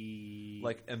heavy...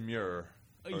 Like Amur.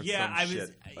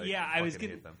 I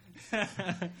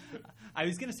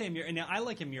was gonna say Amur, and now I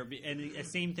like Amur, and the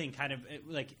same thing, kind of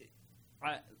like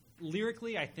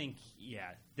lyrically. I think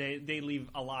they leave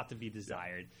a lot to be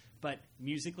desired, but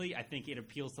musically, I think it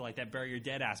appeals to like that Bury Your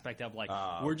Dead aspect of like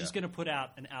we're just gonna put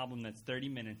out an album that's 30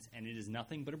 minutes and it is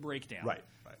nothing but a breakdown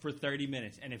for 30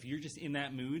 minutes, and if you're just in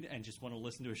that mood and just want to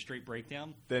listen to a straight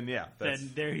breakdown, then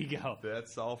there you go.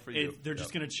 That's all for you. They're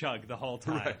just gonna chug the whole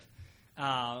time. Right.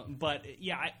 But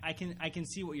yeah, I can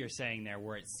see what you're saying there,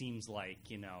 where it seems like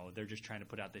they're just trying to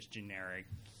put out this generic,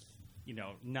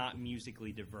 not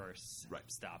musically diverse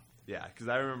stuff. Yeah, because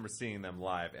I remember seeing them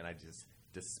live, and I just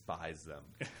despise them.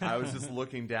 I was just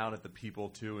looking down at the people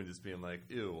too, and just being like,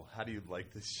 "Ew, how do you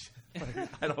like this shit?" Like,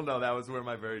 I don't know. That was where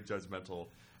my very judgmental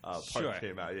part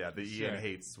came out. Yeah, the Ian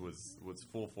hates was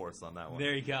full force on that one.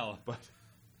 There you go. But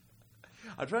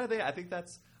I'm trying to think.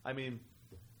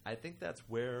 I think that's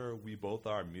where we both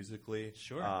are musically.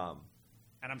 Sure.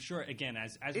 And I'm sure, again,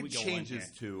 as we go on here. It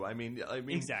changes, too. I mean,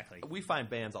 exactly. We find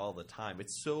bands all the time.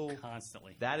 It's so...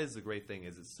 Constantly. That is the great thing,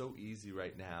 is it's so easy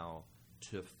right now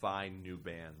to find new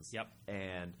bands. Yep.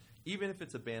 And even if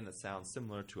it's a band that sounds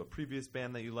similar to a previous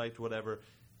band that you liked, whatever,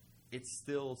 it's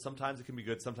still... Sometimes it can be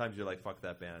good. Sometimes you're like, fuck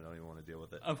that band. I don't even want to deal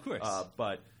with it. Of course.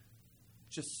 But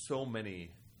just so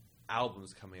many...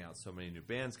 albums coming out, so many new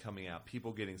bands coming out,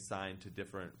 people getting signed to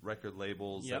different record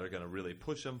labels that are going to really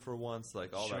push them for once,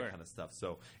 like all that kind of stuff.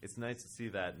 So it's nice to see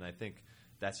that, and I think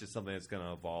that's just something that's going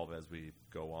to evolve as we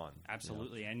go on.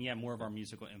 Absolutely, and more of our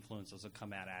musical influences will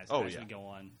come out as we go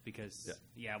on, because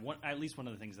at least one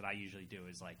of the things that I usually do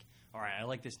is like, all right, I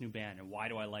like this new band, and why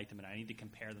do I like them, and I need to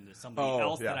compare them to somebody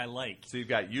else that I like. So you've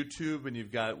got YouTube, and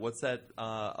you've got, what's that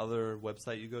other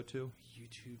website you go to?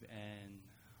 YouTube and...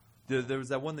 There was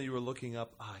that one that you were looking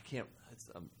up. I can't. It's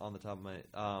on the top of my.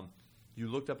 You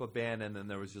looked up a band, and then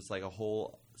there was just like a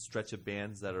whole stretch of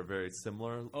bands that are very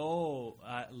similar. Oh,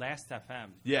 Last.fm.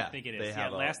 Yeah, I think it is.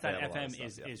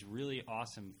 Last.fm is really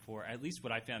awesome for at least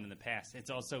what I found in the past. It's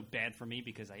also bad for me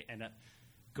because I end up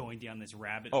going down this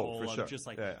rabbit hole of just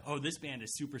like, this band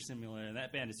is super similar and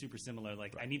that band is super similar.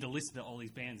 Like, I need to listen to all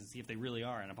these bands and see if they really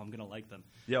are and if I'm going to like them.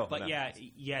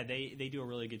 They do a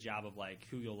really good job of like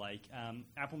who you'll like.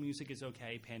 Apple Music is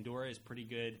okay. Pandora is pretty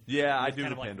good. Yeah, I do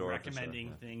kind the of Pandora like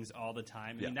recommending things all the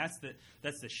time. I mean, that's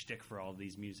the shtick for all of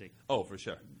these music. Oh, for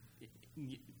sure.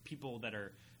 People that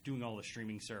are doing all the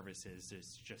streaming services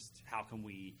is just how can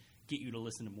we get you to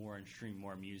listen to more and stream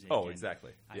more music. Oh,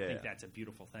 exactly. I think that's a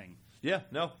beautiful thing. Yeah,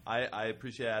 no, I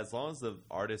appreciate it. As long as the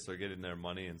artists are getting their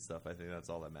money and stuff, I think that's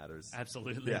all that matters.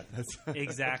 Absolutely. Yeah, that's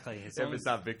exactly. If it's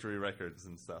not Victory Records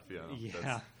and stuff,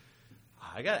 Yeah.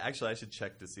 I should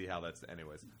check to see how that's.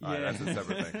 Anyways, all right, that's a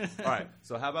separate thing. All right,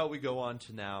 so how about we go on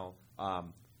to now?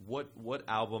 what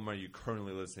album are you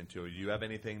currently listening to? Do you have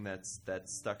anything that's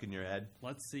stuck in your head?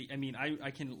 Let's see. I mean,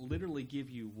 I can literally give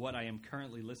you what I am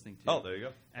currently listening to. Oh, there you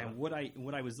go. And what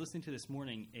I was listening to this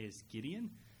morning is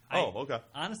Gideon. Okay.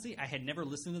 Honestly, I had never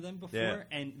listened to them before,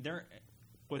 and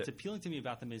what's appealing to me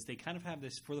about them is they kind of have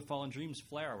this For the Fallen Dreams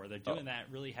flair where they're doing that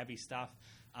really heavy stuff.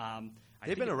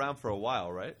 They've been around for a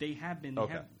while, right? They have been. They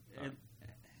Okay. have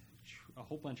a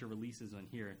whole bunch of releases on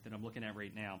here that I'm looking at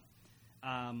right now.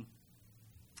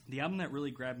 The album that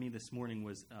really grabbed me this morning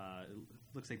was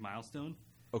looks like Milestone.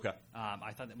 Okay.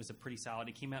 I thought that was a pretty solid.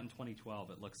 It came out in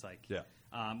 2012. It looks like. Yeah.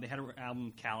 They had an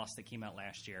album Callous that came out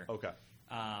last year. Okay.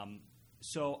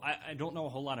 So I don't know a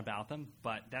whole lot about them,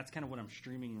 but that's kind of what I'm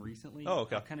streaming recently. Oh,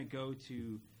 okay. I'll kind of go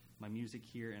to my music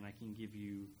here, and I can give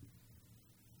you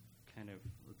kind of,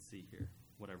 let's see here,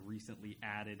 what I've recently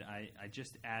added. I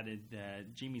just added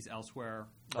Jamie's Elsewhere,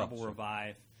 Rebel sure.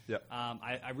 Revive. Yep.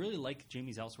 I really like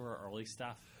Jamie's Elsewhere early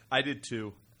stuff. I did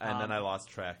too, and then I lost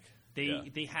track.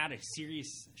 They had a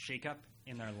serious shakeup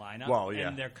in their lineup, Well, yeah.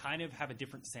 and they kind of have a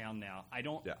different sound now. I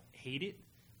don't hate it,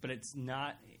 but it's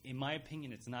not, in my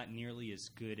opinion, it's not nearly as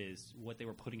good as what they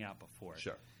were putting out before.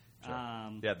 Sure.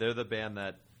 Yeah, they're the band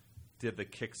that did the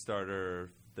Kickstarter.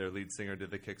 Their lead singer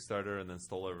did the Kickstarter and then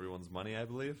stole everyone's money, I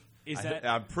believe.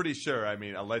 I'm pretty sure. I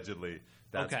mean, allegedly,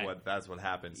 that's what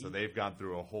happened. So they've gone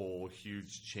through a whole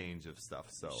huge change of stuff.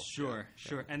 So sure.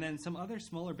 And then some other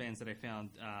smaller bands that I found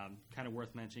kind of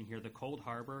worth mentioning here: the Cold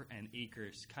Harbor and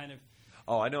Acres. Kind of.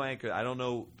 Oh, I know Anchor. I don't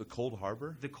know the Cold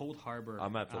Harbor. The Cold Harbor.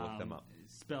 I'm gonna have to look them up.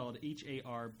 Spelled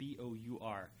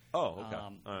Harbour. Oh, okay.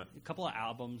 All right. A couple of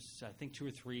albums, I think 2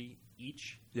 or 3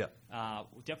 each. Yeah.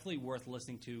 Definitely worth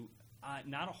listening to.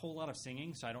 Not a whole lot of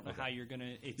singing, so I don't know how you're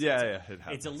gonna. It happens.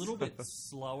 It's a little bit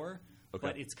slower,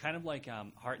 but it's kind of like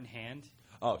Heart and Hand.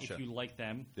 Oh, if sure. you like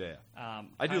them. Yeah.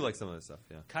 I do like some of this stuff.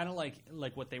 Yeah. Kind of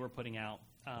like what they were putting out.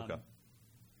 Okay.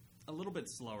 A little bit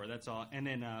slower. That's all. And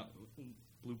then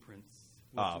Blueprints.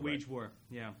 right. Wage War.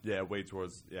 Yeah. Yeah, Wage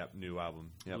War's new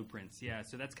album. Yep. Blueprints. Yeah.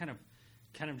 So that's kind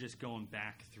of just going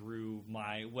back through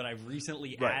what I've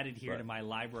recently Right, added here right. to my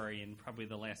library in probably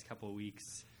the last couple of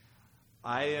weeks.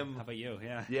 I am. How about you?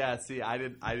 Yeah. Yeah. See,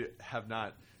 I have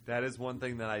not. That is one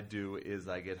thing that I do is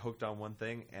I get hooked on one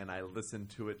thing and I listen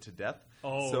to it to death.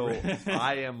 Oh, so really?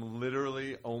 I am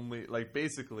literally only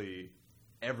basically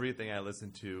everything I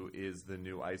listen to is the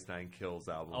new Ice Nine Kills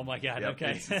album. Oh my God! Yep.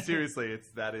 Okay. Seriously,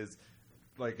 that is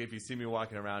like if you see me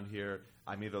walking around here,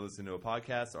 I'm either listening to a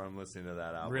podcast or I'm listening to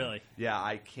that album. Really? Yeah,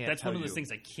 I can't. That's tell one of those you.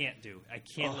 things I can't do. I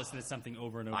can't listen to something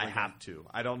over and over. I again. have to.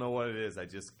 I don't know what it is.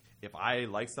 If I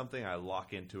like something, I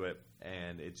lock into it,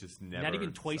 and it just never. Not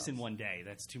even twice stops. in one day.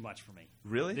 That's too much for me.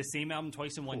 Really? The same album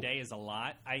twice in one day is a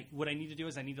lot. What I need to do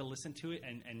is I need to listen to it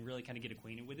and really kind of get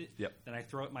acquainted with it. Yep. Then I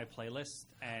throw it in my playlist,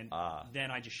 and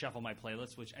then I just shuffle my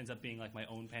playlist, which ends up being like my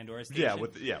own Pandora station.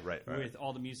 Right. With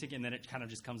all the music, and then it kind of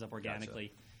just comes up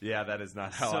organically. Gotcha. Yeah, that is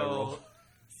not how I roll.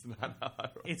 It's not how I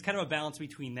roll. It's kind of a balance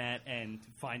between that and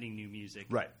finding new music.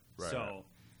 Right. So.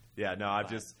 Yeah, no,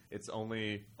 it's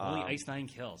only Ice Nine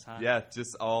Kills, huh? Yeah,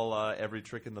 just all Every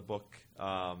Trick in the Book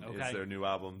is their new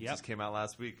album. Yep. Just came out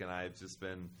last week, and I've just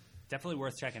been definitely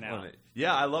worth checking out.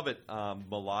 Yeah, I love it.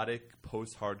 Melodic,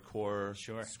 post-hardcore,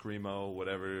 sure, screamo,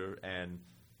 whatever, and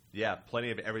yeah,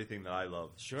 plenty of everything that I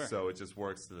love. Sure, so it just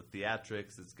works to the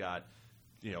theatrics. It's got,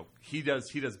 he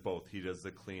does both. He does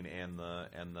the clean and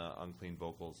the unclean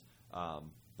vocals.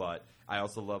 But I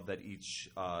also love that each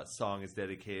song is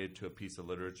dedicated to a piece of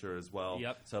literature as well.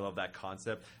 Yep. So I love that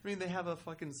concept. I mean, they have a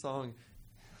fucking song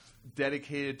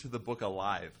dedicated to the book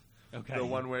Alive. Okay. The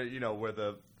one where, you don't know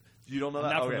I'm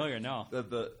that? not familiar, no.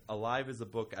 The Alive is a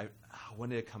book. When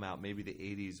did it come out? Maybe the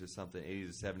 80s or something,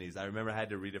 80s or 70s. I remember I had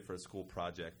to read it for a school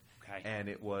project. Okay. And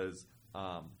it was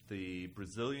the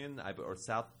Brazilian or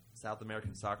South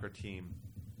American soccer team.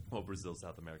 Well, Brazil,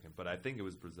 South American, but I think it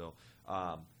was Brazil.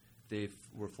 They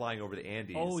were flying over the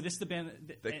Andes. Oh, this is the band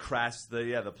that crashed.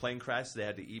 The plane crashed. They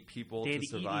had to eat people to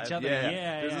survive. Eat each other.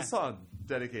 Yeah. There's a song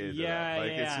dedicated to that.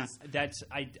 It's just,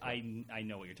 I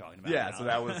know what you're talking about. Yeah, now. so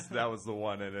that was the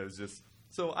one, and it was just.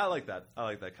 So I like that. I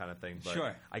like that kind of thing. But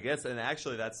sure. I guess, and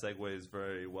actually, that segues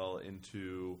very well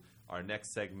into our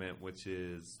next segment, which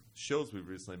is shows we've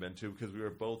recently been to, because we were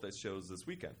both at shows this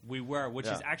weekend. We were, which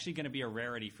is actually going to be a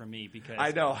rarity for me, because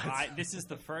I know this is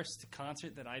the first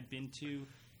concert that I've been to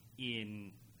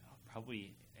in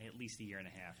probably at least a year and a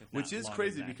half. Which is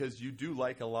crazy, because you do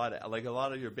like a lot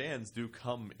of your bands do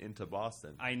come into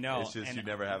Boston. I know. It's just you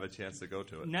never have a chance to go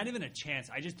to it. Not even a chance.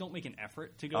 I just don't make an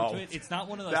effort to go to it. It's not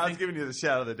one of those things. I was giving you the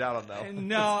shadow of the doubt on that one.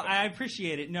 No, I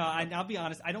appreciate it. No, I'll be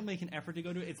honest. I don't make an effort to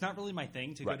go to it. It's not really my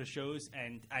thing to go to shows,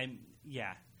 and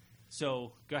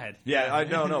So go ahead. Yeah,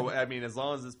 no. I mean, as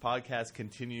long as this podcast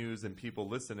continues and people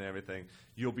listen and everything,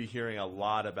 you'll be hearing a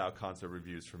lot about concert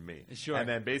reviews from me. Sure. And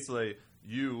then basically,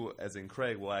 you, as in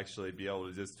Craig, will actually be able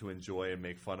to just to enjoy and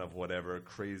make fun of whatever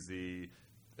crazy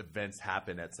events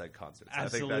happen at said concerts.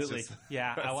 Absolutely. I think that's just,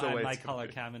 yeah, that's I might color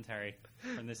commentary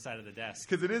from this side of the desk.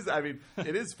 Because it is, I mean,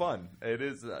 it is fun. It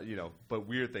is, but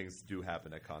weird things do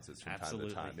happen at concerts from time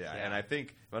to time. Yeah. And I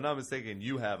think, if I'm not mistaken,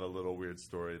 you have a little weird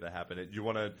story that happened. You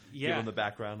want to give them the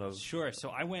background of? Sure. So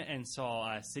I went and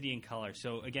saw City in Color.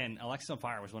 So again, Alexis on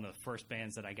Fire was one of the first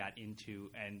bands that I got into,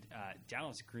 and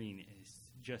Dallas Green is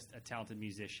just a talented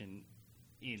musician.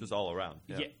 Just all around.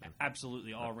 Yeah,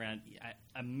 absolutely, all around.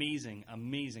 Amazing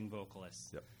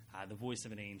vocalist. Yep. The voice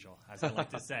of an angel, as I like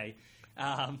to say.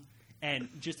 And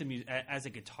just as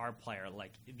a guitar player,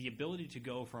 like the ability to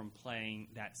go from playing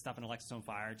that stuff in Alexis on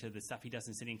Fire to the stuff he does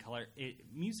in City in Color,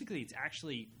 musically it's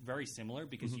actually very similar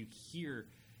because you hear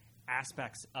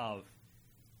aspects of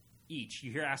each.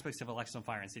 You hear aspects of Alexis on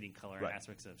Fire and City in Color and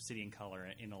aspects of City in Color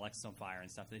in Alexis on Fire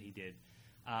and stuff that he did.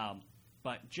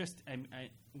 But just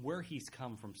where he's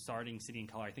come from starting City in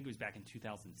Color, I think it was back in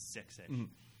 2006-ish,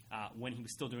 when he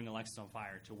was still doing Alexis on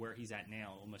Fire, to where he's at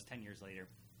now, almost 10 years later,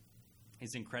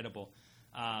 is incredible.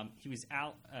 He was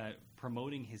out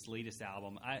promoting his latest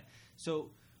album.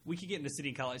 So we could get into City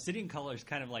in Color. City in Color is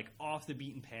kind of like off the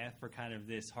beaten path for kind of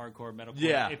this hardcore metalcore.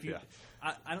 Yeah.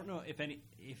 I don't know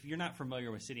if you're not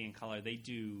familiar with City in Color, they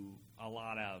do a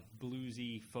lot of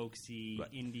bluesy, folksy,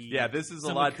 indie. Yeah, this is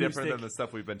a lot different than the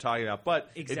stuff we've been talking about, but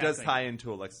it does tie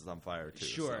into Alexis on Fire too.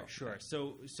 Sure.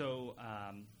 So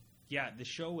the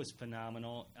show was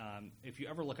phenomenal. If you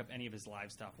ever look up any of his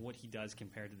live stuff, what he does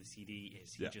compared to the CD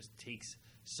is he just takes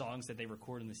songs that they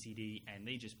record in the CD and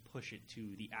they just push it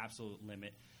to the absolute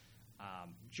limit.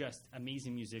 Just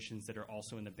amazing musicians that are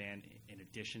also in the band in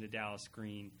addition to Dallas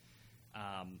Green.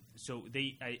 So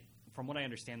from what I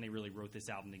understand, they really wrote this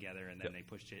album together and then they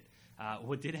pushed it.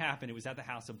 What did happen, it was at the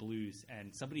House of Blues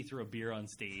and somebody threw a beer on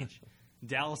stage.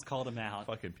 Dallas called him out.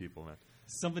 Fucking people, man.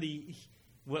 Somebody,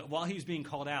 while he was being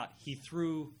called out, he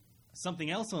threw something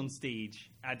else on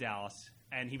stage at Dallas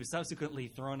and he was subsequently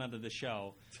thrown out of the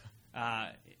show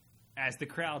as the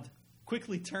crowd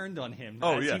quickly turned on him.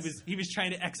 Oh, yes. He was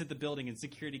trying to exit the building and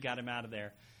security got him out of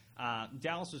there.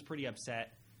 Dallas was pretty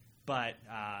upset, but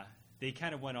they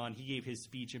kind of went on. He gave his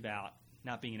speech about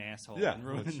not being an asshole and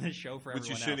ruining the show for everyone else. Which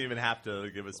you shouldn't even have to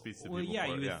give a speech to people. Well, yeah,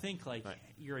 you would think like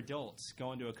you're adults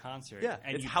going to a concert. Yeah,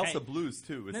 and it's House of Blues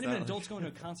too. It's not even adults going to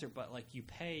a concert, but like you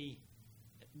pay,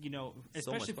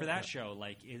 especially for that show,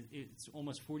 like it's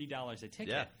almost $40 a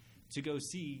ticket to go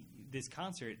see this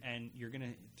concert, and you're going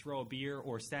to throw a beer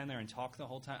or stand there and talk the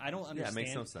whole time. I don't understand. Yeah, it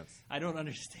makes no sense. I don't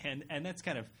understand, and that's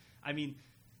kind of,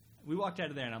 we walked out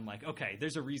of there, and I'm like, okay,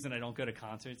 there's a reason I don't go to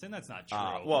concerts, and that's not true.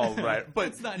 Well, right,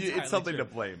 but it's something to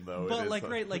blame, though.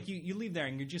 But you leave there,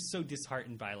 and you're just so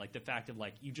disheartened by like the fact of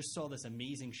like you just saw this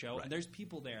amazing show, and there's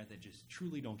people there that just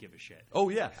truly don't give a shit. Oh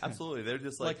yeah, absolutely. They're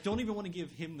just like don't even want to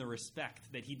give him the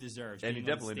respect that he deserves, and he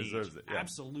definitely deserves it. Yeah.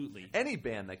 Absolutely. Any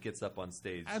band that gets up on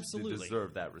stage,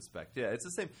 deserve that respect. Yeah, it's the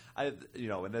same.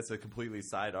 And that's a completely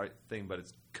side art thing, but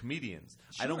it's comedians.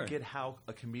 Sure. I don't get how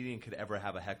a comedian could ever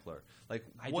have a heckler. Like,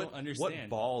 I don't understand. What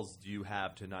balls do you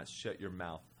have to not shut your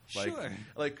mouth? Sure.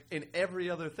 Like in every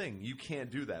other thing, you can't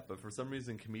do that. But for some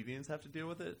reason, comedians have to deal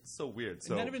with it. It's so weird.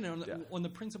 So, not even on the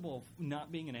principle of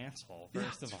not being an asshole,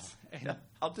 first of all. And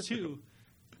two,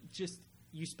 just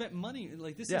you spent money.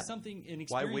 Like this is something, an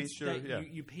experience that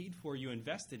you paid for, you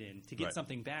invested in to get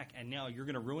something back. And now you're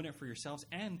going to ruin it for yourselves.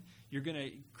 And you're going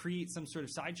to create some sort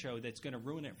of sideshow that's going to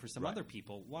ruin it for some other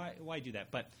people. Why do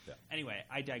that? But anyway,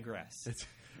 I digress.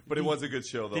 But it was a good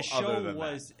show, though. The show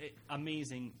was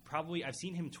amazing. Probably, I've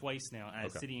seen him twice now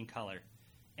at City in Color,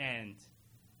 and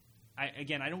I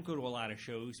don't go to a lot of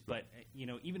shows, but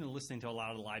even in listening to a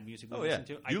lot of the live music we listen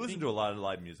to, you listen to a lot of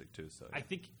live music too. So I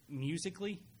think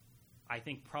musically,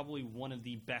 probably one of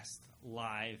the best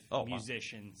live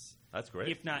musicians. That's great,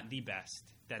 if not the best.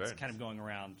 That's kind of going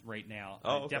around right now.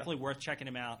 Definitely worth checking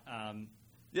him out.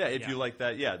 Yeah, if you like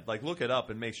that, like look it up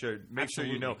and make sure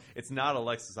you know it's not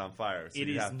Alexis on Fire. So it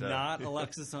is not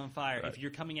Alexis on Fire. Right. If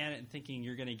you're coming at it and thinking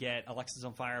you're going to get Alexis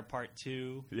on Fire Part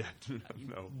 2,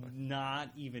 no,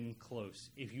 not even close.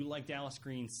 If you like Dallas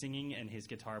Green singing and his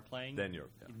guitar playing,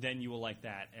 then you will like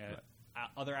that.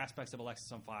 Other aspects of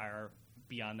Alexis on Fire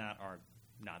beyond that are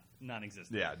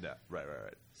non-existent. Yeah, no, right.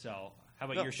 So How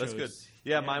about No, your shows? that's good.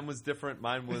 Yeah, mine was different.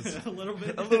 Mine was a little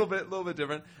bit, a little bit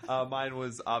different. Mine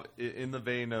was in the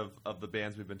vein of the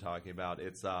bands we've been talking about.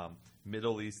 It's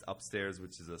Middle East Upstairs,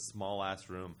 which is a small ass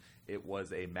room. It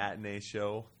was a matinee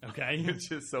show. Okay.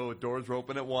 Which is so doors were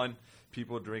open at 1,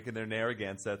 people drinking their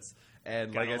Narragansetts,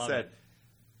 and Gotta like I love said, it.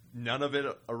 none of it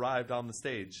arrived on the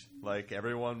stage. Like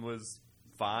everyone was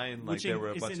fine. Like Which there were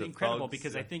a is bunch of incredible thugs.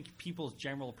 because I think people's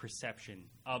general perception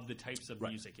of the types of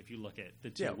music, if you look at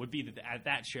the two, Yeah. would be that at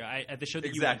that show, at the show that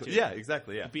Exactly. you went to. Yeah,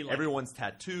 exactly. Yeah. It'd be like- Everyone's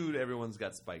tattooed. Everyone's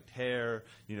got spiked hair.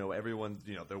 Everyone's,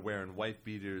 they're wearing wife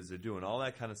beaters. They're doing all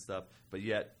that kind of stuff. But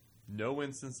yet, no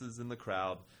instances in the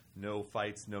crowd. No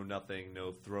fights. No nothing.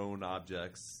 No thrown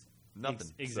objects. Nothing.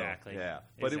 Exactly. So, yeah.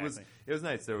 But Exactly. it was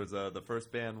nice. There was the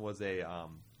first band was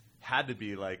had to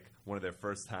be like one of their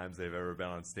first times they've ever been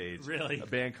on stage. Really? A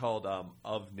band called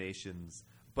Of Nations.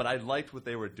 But I liked what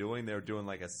they were doing. They were doing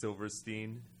like a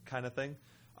Silverstein kind of thing.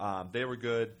 They were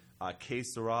good. K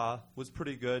Sarah was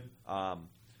pretty good.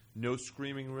 No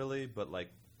screaming really, but like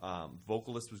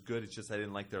vocalist was good. It's just I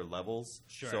didn't like their levels.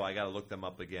 Sure. So I got to look them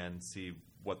up again, see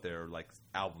what their like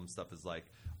album stuff is like.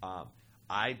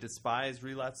 I despise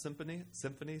Relapse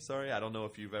Symphony. Sorry, I don't know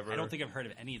if you've ever. I don't think I've heard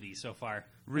of any of these so far.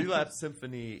 Relapse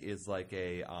Symphony is like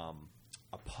a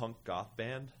punk goth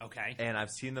band. Okay. And I've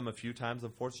seen them a few times,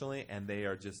 unfortunately, and they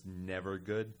are just never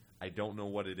good. I don't know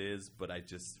what it is, but I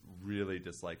just really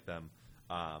dislike them.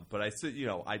 But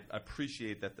I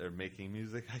appreciate that they're making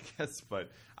music, I guess, but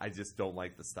I just don't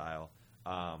like the style.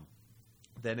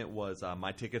 Then it was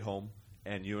My Ticket Home,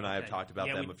 and you and I have talked about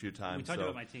them a few times. We talked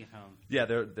about My Ticket Home. Yeah,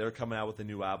 they're coming out with a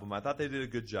new album. I thought they did a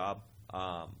good job.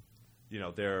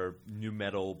 Their new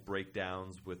metal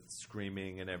breakdowns with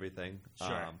screaming and everything.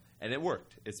 Sure. And it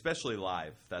worked, especially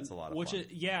live. That's a lot of fun.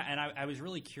 And I was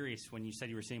really curious when you said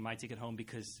you were seeing My Ticket Home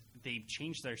because they've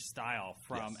changed their style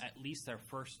from at least their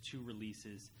first 2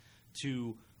 releases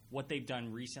to what they've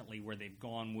done recently where they've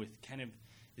gone with kind of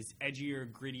this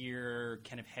edgier, grittier,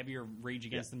 kind of heavier Rage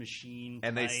Against the Machine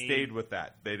And play. they stayed with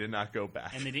that. They did not go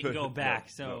back. And they didn't go back.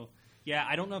 No. Yeah,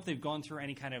 I don't know if they've gone through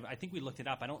any kind of – I think we looked it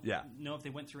up. I don't Yeah. know if they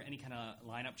went through any kind of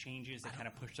lineup changes that kind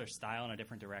of pushed their style in a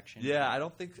different direction. Yeah, I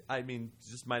don't think – I mean,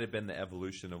 it just might have been the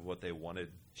evolution of what they wanted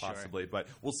possibly. Sure. But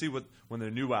we'll see when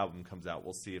their new album comes out.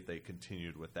 We'll see if they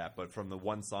continued with that. But from the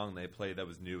one song they played that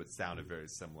was new, it sounded very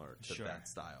similar to that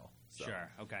style. So, Sure,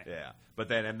 okay. Yeah. But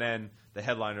then the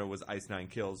headliner was Ice Nine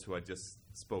Kills, who I just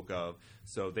spoke of.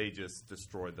 So they just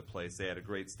destroyed the place. They had a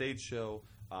great stage show.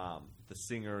 The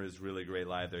singer is really great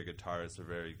live. Their guitarists are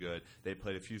very good. They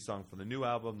played a few songs from the new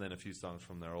album, then a few songs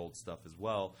from their old stuff as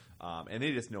well. And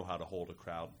they just know how to hold a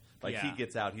crowd. Like he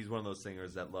gets out. He's one of those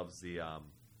singers that loves the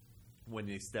when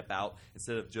you step out,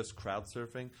 instead of just crowd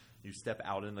surfing, you step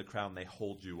out in the crowd and they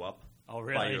hold you up. Oh,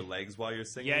 really? By your legs while you're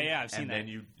singing. Yeah, I've seen that.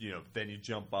 And then you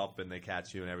jump up and they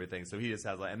catch you and everything. So he just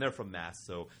has and they're from Mass,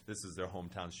 so this is their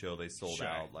hometown show. They sold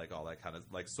out, like all that kind of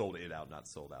sold it out, not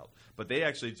sold out. But they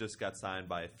actually just got signed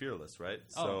by Fearless, right?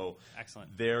 Oh, so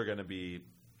excellent. They're going to be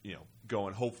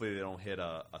going. Hopefully they don't hit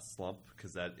a slump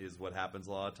because that is what happens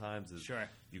a lot of times. Is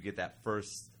you get that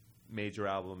first major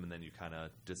album and then you kind of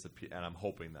disappear. And I'm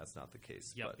hoping that's not the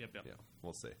case. Yep.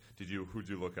 We'll see. Who'd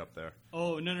you look up there?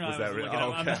 Oh no! Was I that was really- looking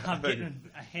up. okay. I'm getting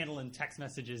handling text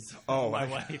messages. Oh, from my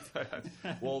wife.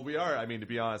 Well, we are. I mean, to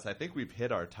be honest, I think we've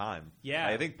hit our time. Yeah.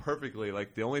 I think perfectly.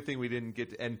 Like the only thing we didn't get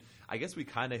to, and I guess we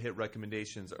kind of hit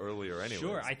recommendations earlier anyway.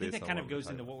 Sure, I think that kind of goes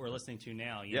into what we're listening to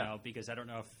now, you Yeah. know, because I don't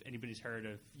know if anybody's heard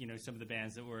of, some of the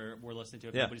bands that we're listening to.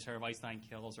 If Yeah. anybody's heard of Ice Nine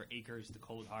Kills or Acres, The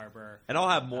Cold Harbor. And I'll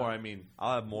have more. I mean,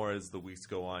 I'll have more as the weeks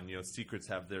go on. Secrets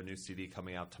have their new CD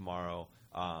coming out tomorrow.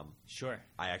 Sure.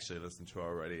 I actually listened to it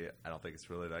already. I don't think it's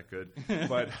really that good,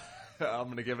 but I'm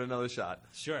going to give it another shot.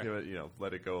 Sure. Give it,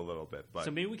 let it go a little bit. But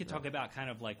So maybe we could talk about kind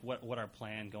of like what our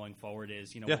plan going forward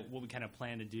is, what we kind of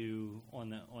plan to do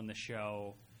on the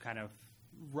show, kind of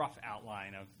rough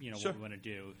outline of, Sure. what we want to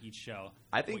do each show.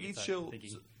 I think What you each start show.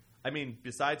 thinking. I mean,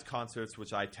 besides concerts,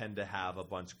 which I tend to have a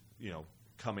bunch,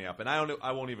 coming up, and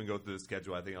I won't even go through the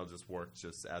schedule. I think I'll just work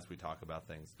just as we talk about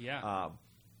things. Yeah.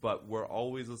 But we're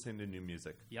always listening to new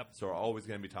music. Yep. So we're always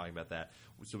going to be talking about that.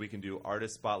 So we can do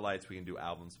artist spotlights, we can do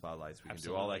album spotlights, we can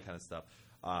do all that kind of stuff.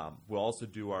 We'll also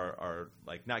do our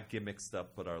like not gimmick stuff,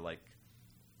 but our like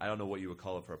I don't know what you would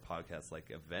call it for a podcast, like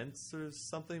events or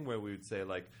something, where we would say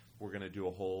like we're going to do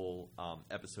a whole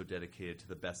episode dedicated to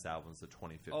the best albums of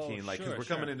 2015. Oh, like because we're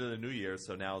coming into the new year,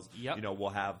 so now we'll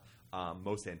have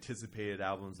most anticipated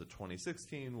albums of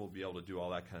 2016. We'll be able to do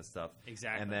all that kind of stuff.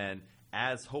 Exactly. And then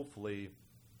as hopefully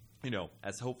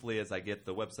as hopefully as I get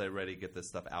the website ready, get this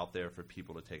stuff out there for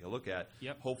people to take a look at,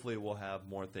 hopefully we'll have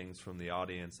more things from the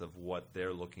audience of what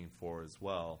they're looking for as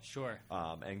well. Sure.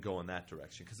 And go in that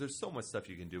direction. Because there's so much stuff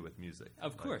you can do with music.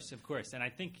 Of course. And I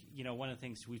think, one of the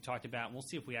things we've talked about, and we'll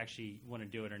see if we actually want to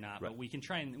do it or not, but we can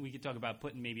talk about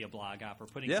putting maybe a blog up or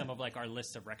putting some of like our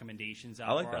list of recommendations up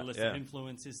or our list of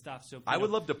influences stuff. So I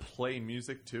would love to play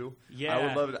music too. Yeah. I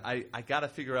would love to. I got to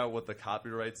figure out what the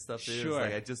copyright stuff is. Sure.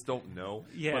 Like, I just don't know.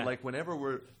 Yeah. But like whenever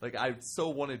we're like, I so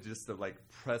wanted just to like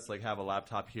press, like have a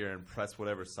laptop here and press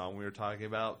whatever song we were talking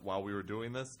about while we were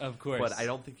doing this. Of course. But I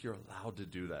don't think you're allowed to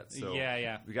do that. So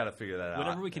yeah. we got to figure that out.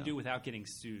 Whatever we can do without getting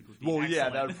sued would be excellent. Yeah,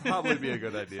 that would probably be a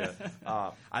good idea.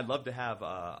 I'd love to have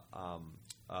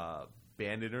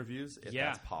band interviews if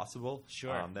that's possible.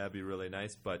 Sure. That'd be really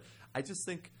nice. But I just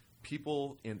think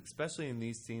people, especially in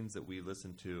these scenes that we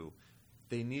listen to,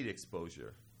 they need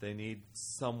exposure. They need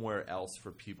somewhere else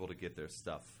for people to get their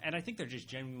stuff. And I think they're just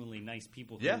genuinely nice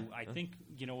people who I think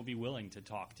will be willing to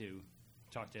talk to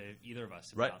either of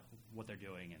us about what they're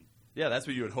doing. And yeah, that's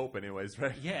what you would hope, anyways,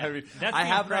 right? Yeah, I mean, that's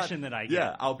the impression that I get.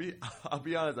 Yeah, I'll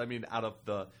be honest. I mean, out of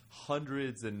the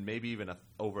hundreds and maybe even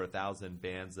over 1,000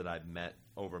 bands that I've met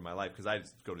over my life, because I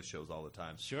just go to shows all the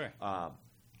time. Sure.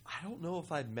 I don't know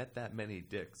if I've met that many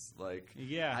dicks. Like,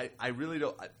 yeah, I really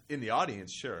don't. In the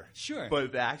audience, sure,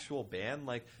 but the actual band,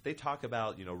 like, they talk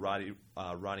about Ronnie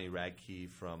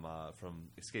Radke from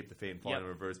Escape the Fate and Falling in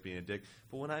Reverse being a dick.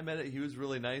 But when I met it, he was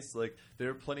really nice. Like, there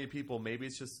are plenty of people. Maybe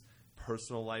it's just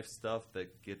personal life stuff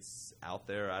that gets out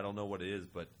there. I don't know what it is,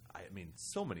 but I mean,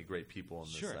 so many great people in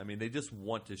this. Sure. I mean, they just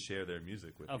want to share their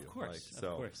music with you. Of course.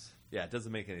 Yeah, it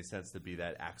doesn't make any sense to be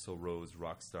that Axl Rose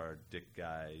rock star dick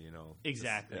guy,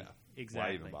 Exactly.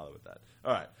 Why even bother with that?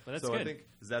 All right. Well, that's good. I think,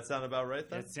 does that sound about right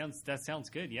then? That sounds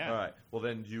good, yeah. All right. Well,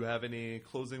 then, do you have any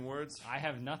closing words? I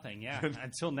have nothing, yeah.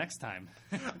 Until next time.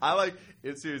 I like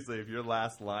it. Seriously, if your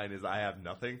last line is, I have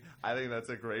nothing, I think that's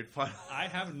a great final. I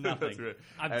have nothing. That's great.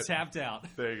 I'm tapped out.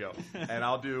 There you go. And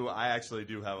I actually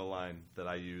do have a line that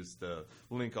I use to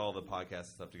link all the podcast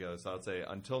stuff together. So I'd say,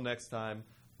 until next time,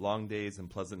 long days and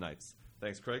pleasant nights.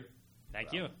 Thanks, Craig.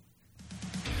 Thank you.